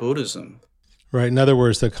about Buddhism. Right. In other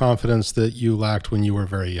words, the confidence that you lacked when you were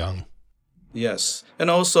very young. Yes. And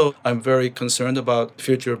also, I'm very concerned about the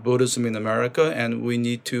future of Buddhism in America, and we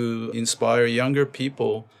need to inspire younger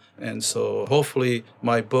people. And so hopefully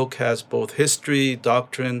my book has both history,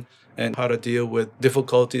 doctrine, and how to deal with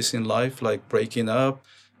difficulties in life, like breaking up.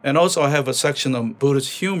 And also I have a section on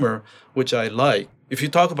Buddhist humor, which I like. If you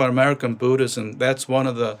talk about American Buddhism, that's one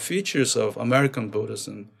of the features of American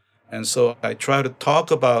Buddhism. And so I try to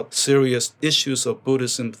talk about serious issues of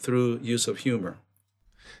Buddhism through use of humor.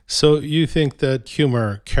 So you think that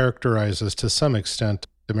humor characterizes, to some extent,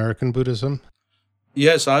 American Buddhism?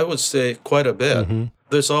 Yes, I would say quite a bit. Mm-hmm.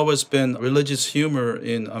 There's always been religious humor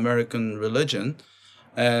in American religion,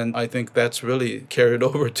 and I think that's really carried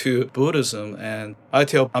over to Buddhism. And I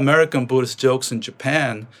tell American Buddhist jokes in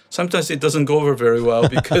Japan. Sometimes it doesn't go over very well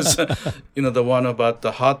because, the one about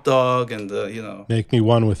the hot dog and Make me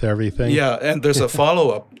one with everything. Yeah, and there's a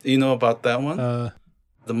follow-up, about that one?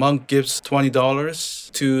 The monk gives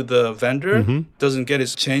 $20 to the vendor, Mm-hmm. doesn't get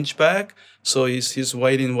his change back. So he's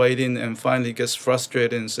waiting, and finally gets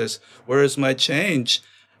frustrated and says, "Where is my change?"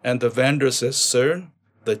 And the vendor says, "Sir,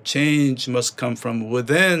 the change must come from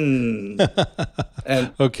within."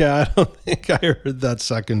 And Okay, I don't think I heard that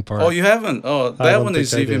second part. oh, you haven't? Oh, I that don't one think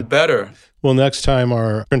is I even did. better. Well, next time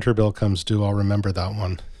our printer bill comes due, I'll remember that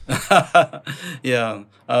one. Yeah.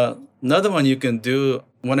 Another one you can do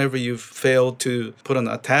whenever you fail to put an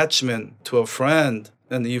attachment to a friend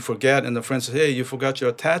and you forget, and the friend says, "Hey, you forgot your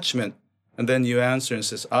attachment." And then you answer and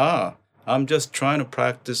says, "I'm just trying to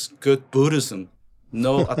practice good Buddhism.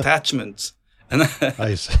 No attachments." And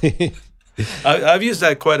I see. I've used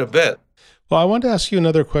that quite a bit. Well, I want to ask you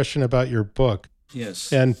another question about your book.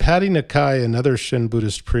 Yes. And Patty Nakai, another Shin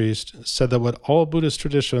Buddhist priest, said that what all Buddhist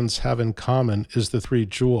traditions have in common is the three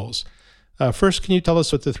jewels. First, can you tell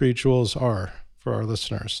us what the three jewels are for our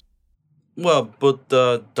listeners? Well,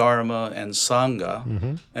 Buddha, Dharma, and Sangha.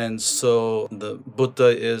 Mm-hmm. And so the Buddha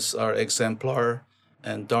is our exemplar,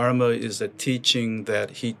 and Dharma is the teaching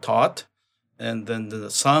that he taught. And then the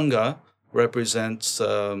Sangha represents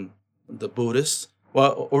the Buddhists.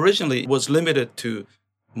 Well, originally it was limited to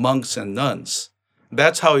monks and nuns.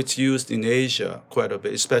 That's how it's used in Asia quite a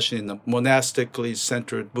bit, especially in the monastically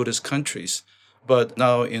centered Buddhist countries. But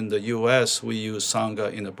now in the U.S., we use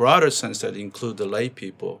Sangha in a broader sense that include the lay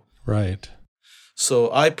people. Right.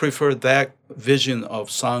 So I prefer that vision of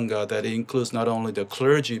Sangha that includes not only the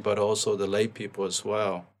clergy, but also the lay people as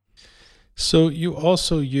well. So you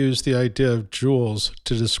also use the idea of jewels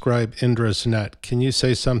to describe Indra's net. Can you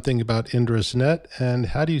say something about Indra's net, and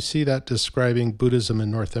how do you see that describing Buddhism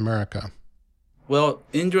in North America? Well,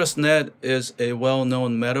 Indra's net is a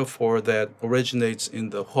well-known metaphor that originates in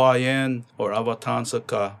the Huayan or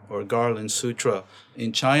Avatamsaka or Garland Sutra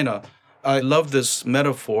in China. I love this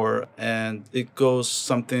metaphor, and it goes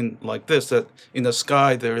something like this, that in the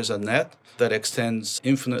sky there is a net that extends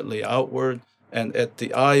infinitely outward, and at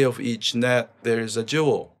the eye of each net there is a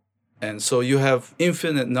jewel. And so you have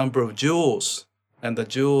infinite number of jewels, and the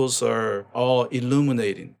jewels are all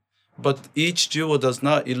illuminating. But each jewel does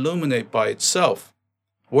not illuminate by itself.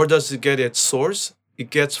 Where does it get its source? It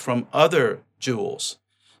gets from other jewels.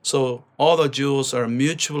 So all the jewels are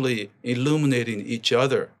mutually illuminating each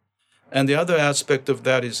other. And the other aspect of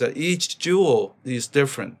that is that each jewel is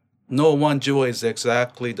different. No one jewel is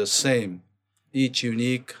exactly the same. Each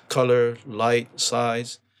unique color, light,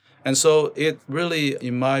 size. And so it really,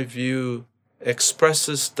 in my view,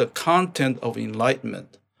 expresses the content of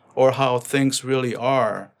enlightenment or how things really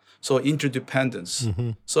are. So interdependence.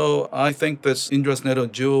 Mm-hmm. So I think this Indra's net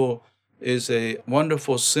of jewel is a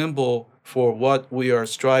wonderful symbol for what we are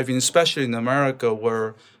striving, especially in America,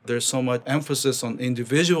 where there's so much emphasis on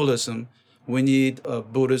individualism. We need a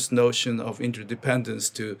Buddhist notion of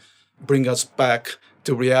interdependence to bring us back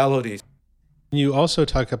to reality. You also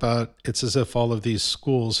talk about it's as if all of these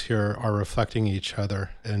schools here are reflecting each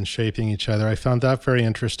other and shaping each other. I found that very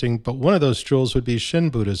interesting. But one of those jewels would be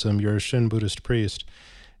Shin Buddhism. You're a Shin Buddhist priest.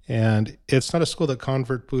 And it's not a school that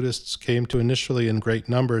convert Buddhists came to initially in great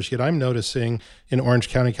numbers, yet I'm noticing in Orange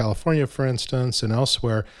County, California, for instance, and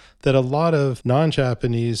elsewhere, that a lot of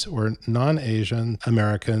non-Japanese or non-Asian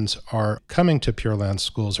Americans are coming to Pure Land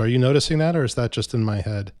schools. Are you noticing that, or is that just in my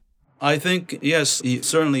head? I think, yes, you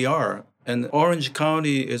certainly are. And Orange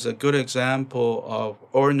County is a good example of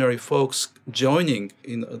ordinary folks joining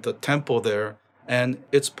in the temple there. And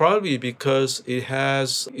it's probably because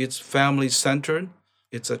it's family-centered.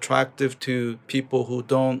 It's attractive to people who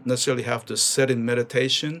don't necessarily have to sit in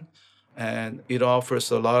meditation. And it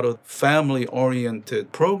offers a lot of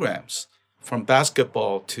family-oriented programs, from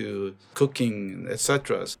basketball to cooking,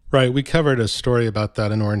 etc. Right. We covered a story about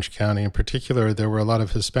that in Orange County. In particular, there were a lot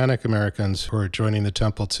of Hispanic Americans who are joining the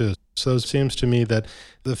temple too. So it seems to me that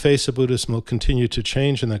the face of Buddhism will continue to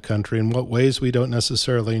change in the country. In what ways, we don't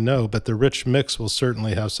necessarily know, but the rich mix will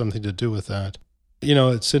certainly have something to do with that. You know,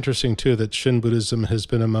 it's interesting, too, that Shin Buddhism has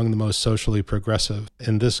been among the most socially progressive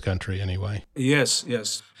in this country, anyway. Yes,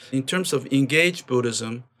 yes. In terms of engaged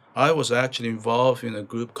Buddhism, I was actually involved in a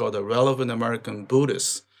group called the Relevant American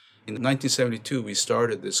Buddhists. In 1972, we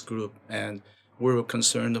started this group, and we were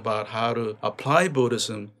concerned about how to apply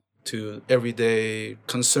Buddhism to everyday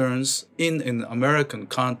concerns in an American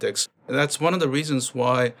context. That's one of the reasons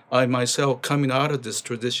why I myself, coming out of this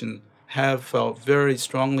tradition, have felt very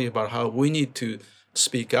strongly about how we need to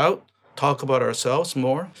speak out, talk about ourselves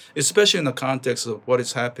more, especially in the context of what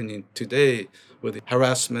is happening today with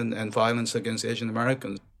harassment and violence against Asian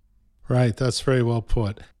Americans. Right, that's very well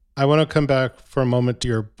put. I want to come back for a moment to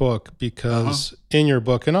your book because in your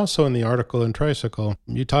book and also in the article in Tricycle,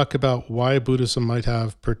 you talk about why Buddhism might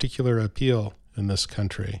have particular appeal in this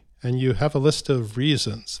country. And you have a list of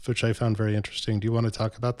reasons, which I found very interesting. Do you want to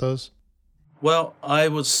talk about those? Well, I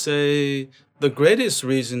would say the greatest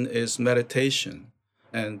reason is meditation.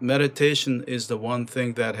 And meditation is the one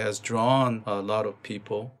thing that has drawn a lot of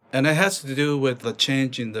people. And it has to do with the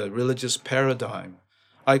change in the religious paradigm.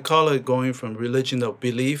 I call it going from religion of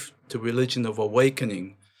belief to religion of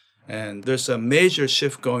awakening. And there's a major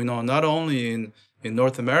shift going on, not only in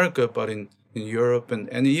North America, but in Europe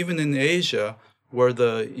and even in Asia, where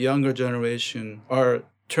the younger generation are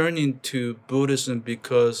turning to Buddhism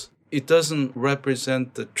because it doesn't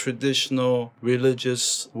represent the traditional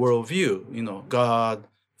religious worldview, God,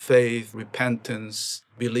 faith, repentance,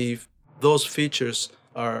 belief. Those features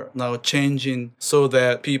are now changing so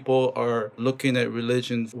that people are looking at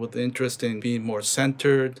religion with interest in being more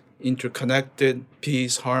centered, interconnected,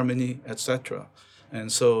 peace, harmony, etc.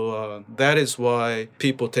 And so that is why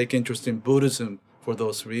people take interest in Buddhism for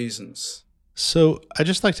those reasons. So I'd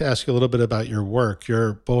just like to ask you a little bit about your work.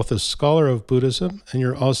 You're both a scholar of Buddhism and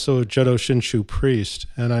you're also a Jodo Shinshu priest.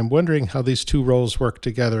 And I'm wondering how these two roles work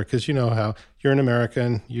together, because you know how you're an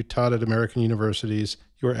American, you taught at American universities,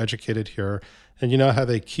 you were educated here, and you know how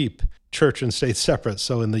they keep church and state separate.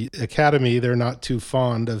 So in the academy, they're not too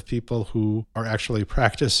fond of people who are actually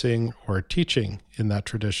practicing or teaching in that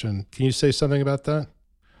tradition. Can you say something about that?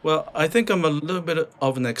 Well, I think I'm a little bit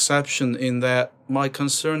of an exception in that my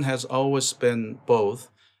concern has always been both.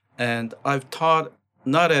 And I've taught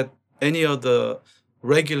not at any of the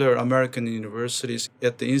regular American universities,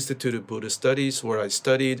 at the Institute of Buddhist Studies, where I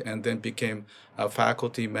studied and then became a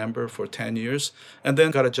faculty member for 10 years, and then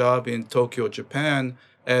got a job in Tokyo, Japan,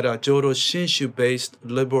 at a Jodo Shinshu-based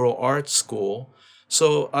liberal arts school.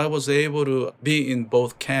 So I was able to be in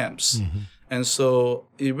both camps. Mm-hmm. And so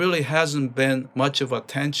it really hasn't been much of a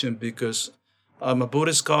tension because I'm a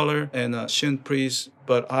Buddhist scholar and a Shin priest,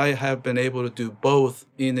 but I have been able to do both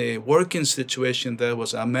in a working situation that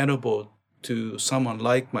was amenable to someone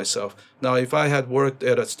like myself. Now, if I had worked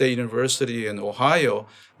at a state university in Ohio,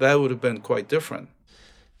 that would have been quite different.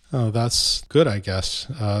 Oh, that's good, I guess.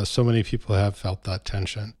 So many people have felt that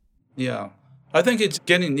tension. Yeah. I think it's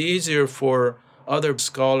getting easier for other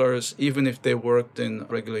scholars, even if they worked in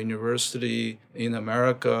regular university in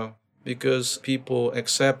America, because people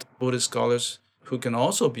accept Buddhist scholars who can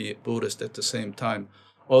also be Buddhist at the same time.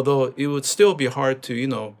 Although it would still be hard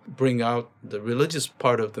to, bring out the religious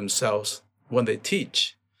part of themselves when they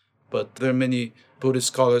teach. But there are many Buddhist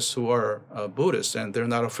scholars who are Buddhist, and they're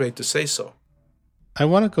not afraid to say so. I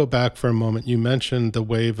want to go back for a moment. You mentioned the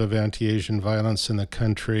wave of anti-Asian violence in the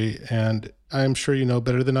country, and I'm sure you know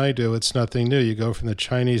better than I do. It's nothing new. You go from the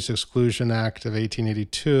Chinese Exclusion Act of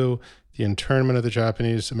 1882, the internment of the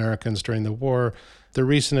Japanese Americans during the war, the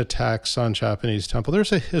recent attacks on Japanese temple.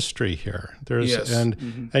 There's a history here. Yes.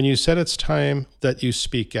 And you said it's time that you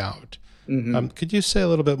speak out. Mm-hmm. Could you say a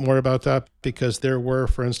little bit more about that? Because there were,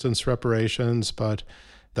 for instance, reparations, but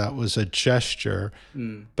that was a gesture.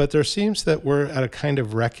 But there seems that we're at a kind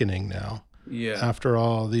of reckoning now. Yeah. After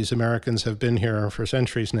all, these Americans have been here for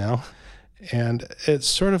centuries now. And it's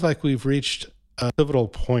sort of like we've reached a pivotal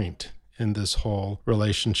point in this whole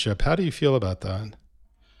relationship. How do you feel about that?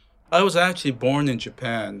 I was actually born in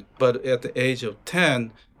Japan, but at the age of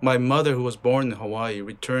 10, my mother, who was born in Hawaii,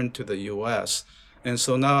 returned to the U.S. And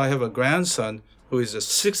so now I have a grandson who is a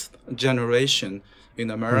 6th generation in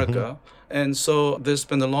America. Mm-hmm. And so there's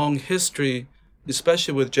been a long history,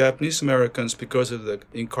 especially with Japanese Americans because of the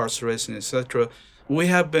incarceration, etc. We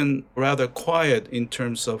have been rather quiet in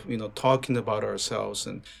terms of, talking about ourselves.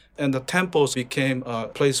 And the temples became a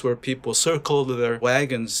place where people circled their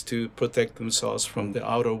wagons to protect themselves from the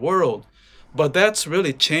outer world. But that's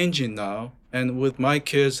really changing now. And with my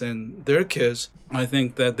kids and their kids, I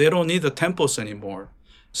think that they don't need the temples anymore.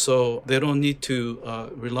 So they don't need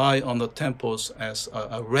to rely on the temples as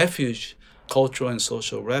a refuge, cultural and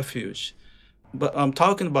social refuge. But I'm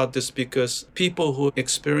talking about this because people who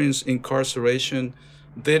experience incarceration,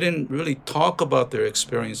 they didn't really talk about their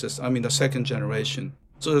experiences. I mean, the 2nd generation.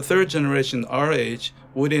 So the 3rd generation, our age,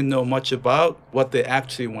 we didn't know much about what they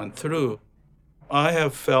actually went through. I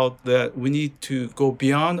have felt that we need to go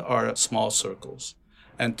beyond our small circles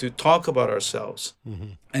and to talk about ourselves.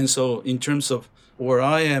 Mm-hmm. And so in terms of where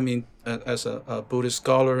I am in as a Buddhist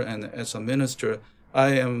scholar and as a minister, I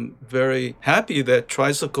am very happy that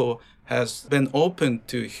Tricycle has been open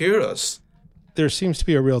to hear us. There seems to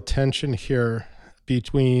be a real tension here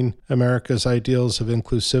between America's ideals of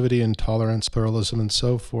inclusivity and tolerance, pluralism, and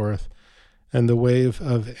so forth, and the wave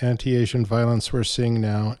of anti-Asian violence we're seeing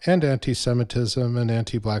now, and anti-Semitism and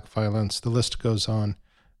anti-Black violence. The list goes on.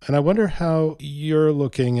 And I wonder how you're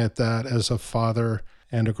looking at that as a father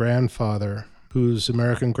and a grandfather whose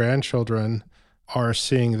American grandchildren are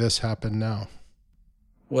seeing this happen now.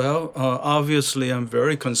 Well, obviously, I'm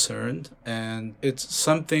very concerned, and it's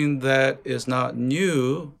something that is not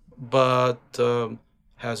new, but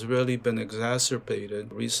has really been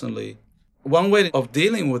exacerbated recently. One way of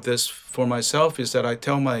dealing with this for myself is that I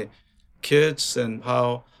tell my kids and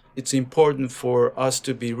how it's important for us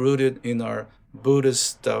to be rooted in our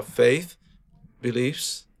Buddhist faith,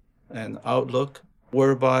 beliefs, and outlook,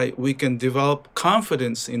 whereby we can develop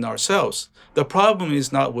confidence in ourselves. The problem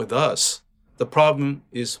is not with us. The problem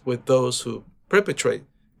is with those who perpetrate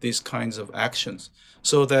these kinds of actions,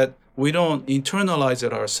 so that we don't internalize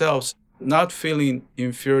it ourselves, not feeling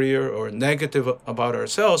inferior or negative about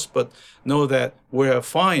ourselves, but know that we're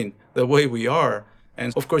fine the way we are.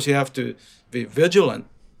 And of course, you have to be vigilant.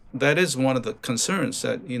 That is one of the concerns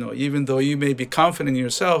that, even though you may be confident in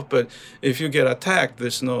yourself, but if you get attacked,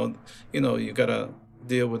 there's no, you got to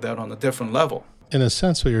deal with that on a different level. In a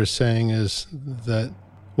sense, what you're saying is that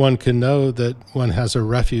one can know that one has a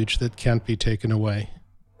refuge that can't be taken away.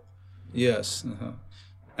 Yes.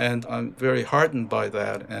 And I'm very heartened by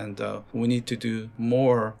that. And we need to do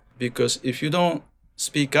more, because if you don't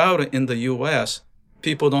speak out in the U.S.,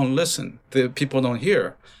 people don't listen. The people don't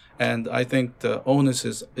hear. And I think the onus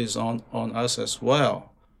is on us as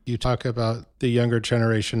well. You talk about the younger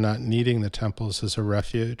generation not needing the temples as a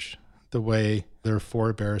refuge, the way their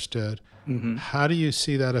forebears did. Mm-hmm. How do you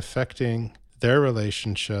see that affecting their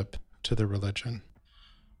relationship to the religion?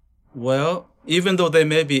 Well, even though they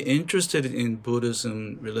may be interested in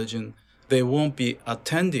Buddhism religion, they won't be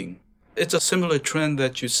attending. It's a similar trend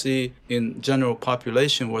that you see in general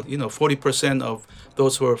population where, 40% of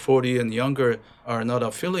those who are 40 and younger are not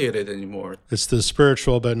affiliated anymore. It's the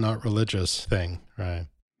spiritual but not religious thing, right?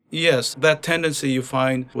 Yes, that tendency you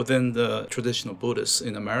find within the traditional Buddhists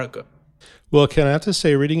in America. Well, Ken, I have to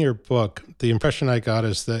say, reading your book, the impression I got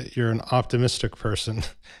is that you're an optimistic person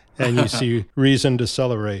and you see reason to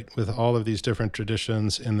celebrate with all of these different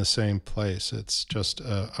traditions in the same place. It's just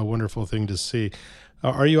a wonderful thing to see.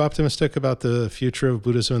 Are you optimistic about the future of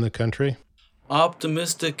Buddhism in the country?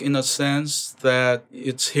 Optimistic in a sense that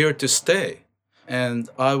it's here to stay. And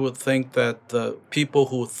I would think that the people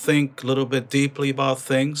who think a little bit deeply about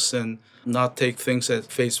things and not take things at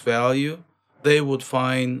face value, they would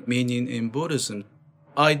find meaning in Buddhism.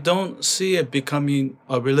 I don't see it becoming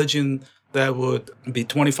a religion that would be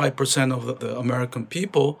 25% of the American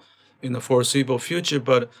people in the foreseeable future,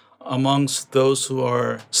 but amongst those who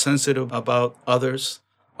are sensitive about others,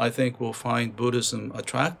 I think will find Buddhism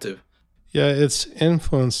attractive. Yeah, its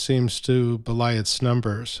influence seems to belie its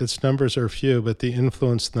numbers. Its numbers are few, but the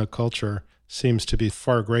influence in the culture seems to be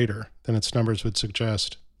far greater than its numbers would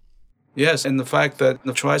suggest. Yes, and the fact that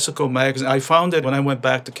the Tricycle magazine, I found it when I went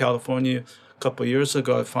back to California a couple of years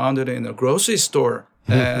ago. I found it in a grocery store,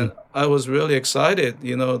 and I was really excited.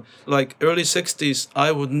 Like early 60s,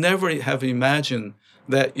 I would never have imagined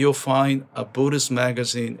that you'll find a Buddhist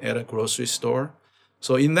magazine at a grocery store.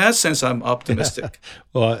 So in that sense, I'm optimistic.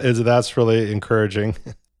 Well, that's really encouraging.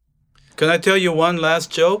 Can I tell you one last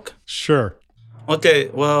joke? Sure. Okay,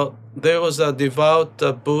 well, there was a devout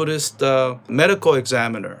Buddhist medical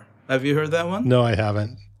examiner. Have you heard that one? No, I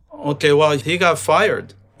haven't. Okay, well, he got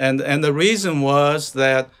fired. And the reason was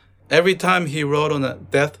that every time he wrote on a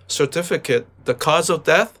death certificate the cause of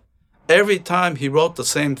death, every time he wrote the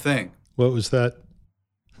same thing. What was that?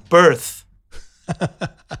 Birth.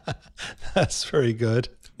 That's very good.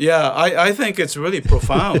 Yeah, I think it's really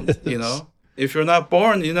profound, If you're not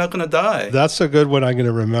born, you're not going to die. That's a good one I'm going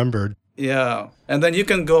to remember. Yeah, and then you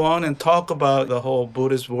can go on and talk about the whole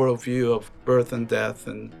Buddhist worldview of birth and death,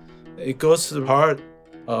 and it goes to the heart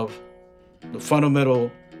of the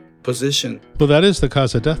fundamental position. Well, that is the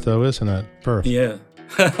cause of death, though, isn't it? Birth. Yeah.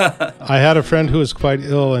 I had a friend who was quite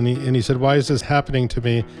ill, and he said, "Why is this happening to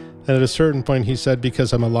me?" And at a certain point, he said,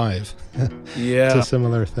 "Because I'm alive." Yeah. It's a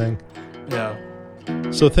similar thing. Yeah.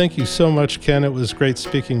 So thank you so much, Ken. It was great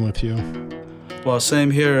speaking with you. Well,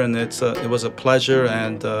 same here, and it was a pleasure,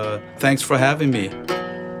 and thanks for having me.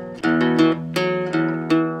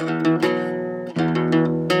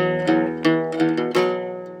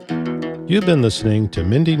 You've been listening to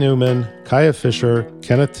Mindy Newman, Kaya Fisher,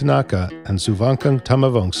 Kenneth Tanaka, and Suvankar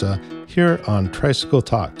Tamavongsa here on Tricycle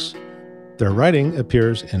Talks. Their writing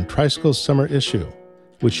appears in Tricycle's summer issue,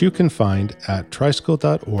 which you can find at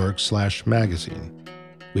tricycle.org/magazine.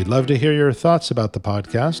 We'd love to hear your thoughts about the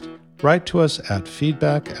podcast. Write to us at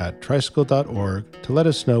feedback@tricycle.org to let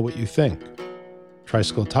us know what you think.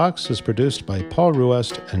 Tricycle Talks is produced by Paul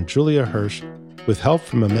Ruest and Julia Hirsch with help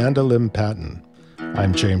from Amanda Lim Patton.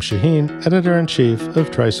 I'm James Shaheen, Editor-in-Chief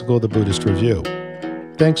of Tricycle the Buddhist Review.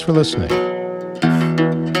 Thanks for listening.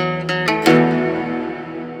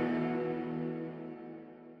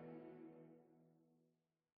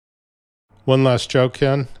 One last joke,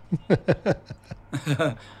 Ken. The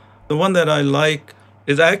one that I like,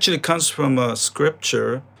 it actually comes from a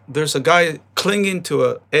scripture. There's a guy clinging to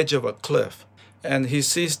the edge of a cliff, and he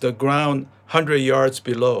sees the ground 100 yards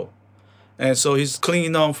below. And so he's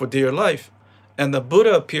clinging on for dear life. And the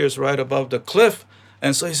Buddha appears right above the cliff.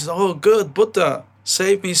 And so he says, "Oh, good, Buddha,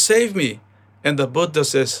 save me, save me." And the Buddha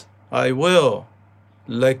says, "I will.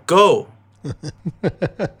 Let go."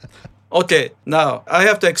 Okay, now I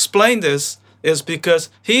have to explain this is because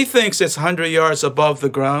he thinks it's 100 yards above the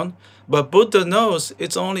ground, but Buddha knows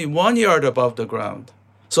it's only 1 yard above the ground.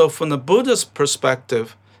 So from the Buddha's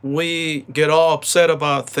perspective, we get all upset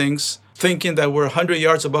about things, thinking that we're 100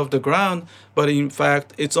 yards above the ground, but in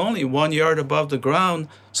fact, it's only 1 yard above the ground,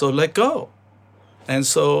 so let go. And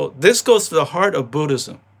so this goes to the heart of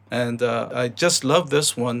Buddhism. And I just love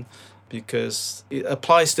this one because it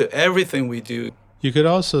applies to everything we do. You could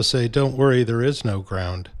also say, don't worry, there is no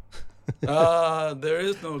ground. There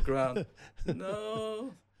is no ground.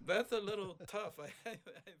 No, that's a little tough, I think.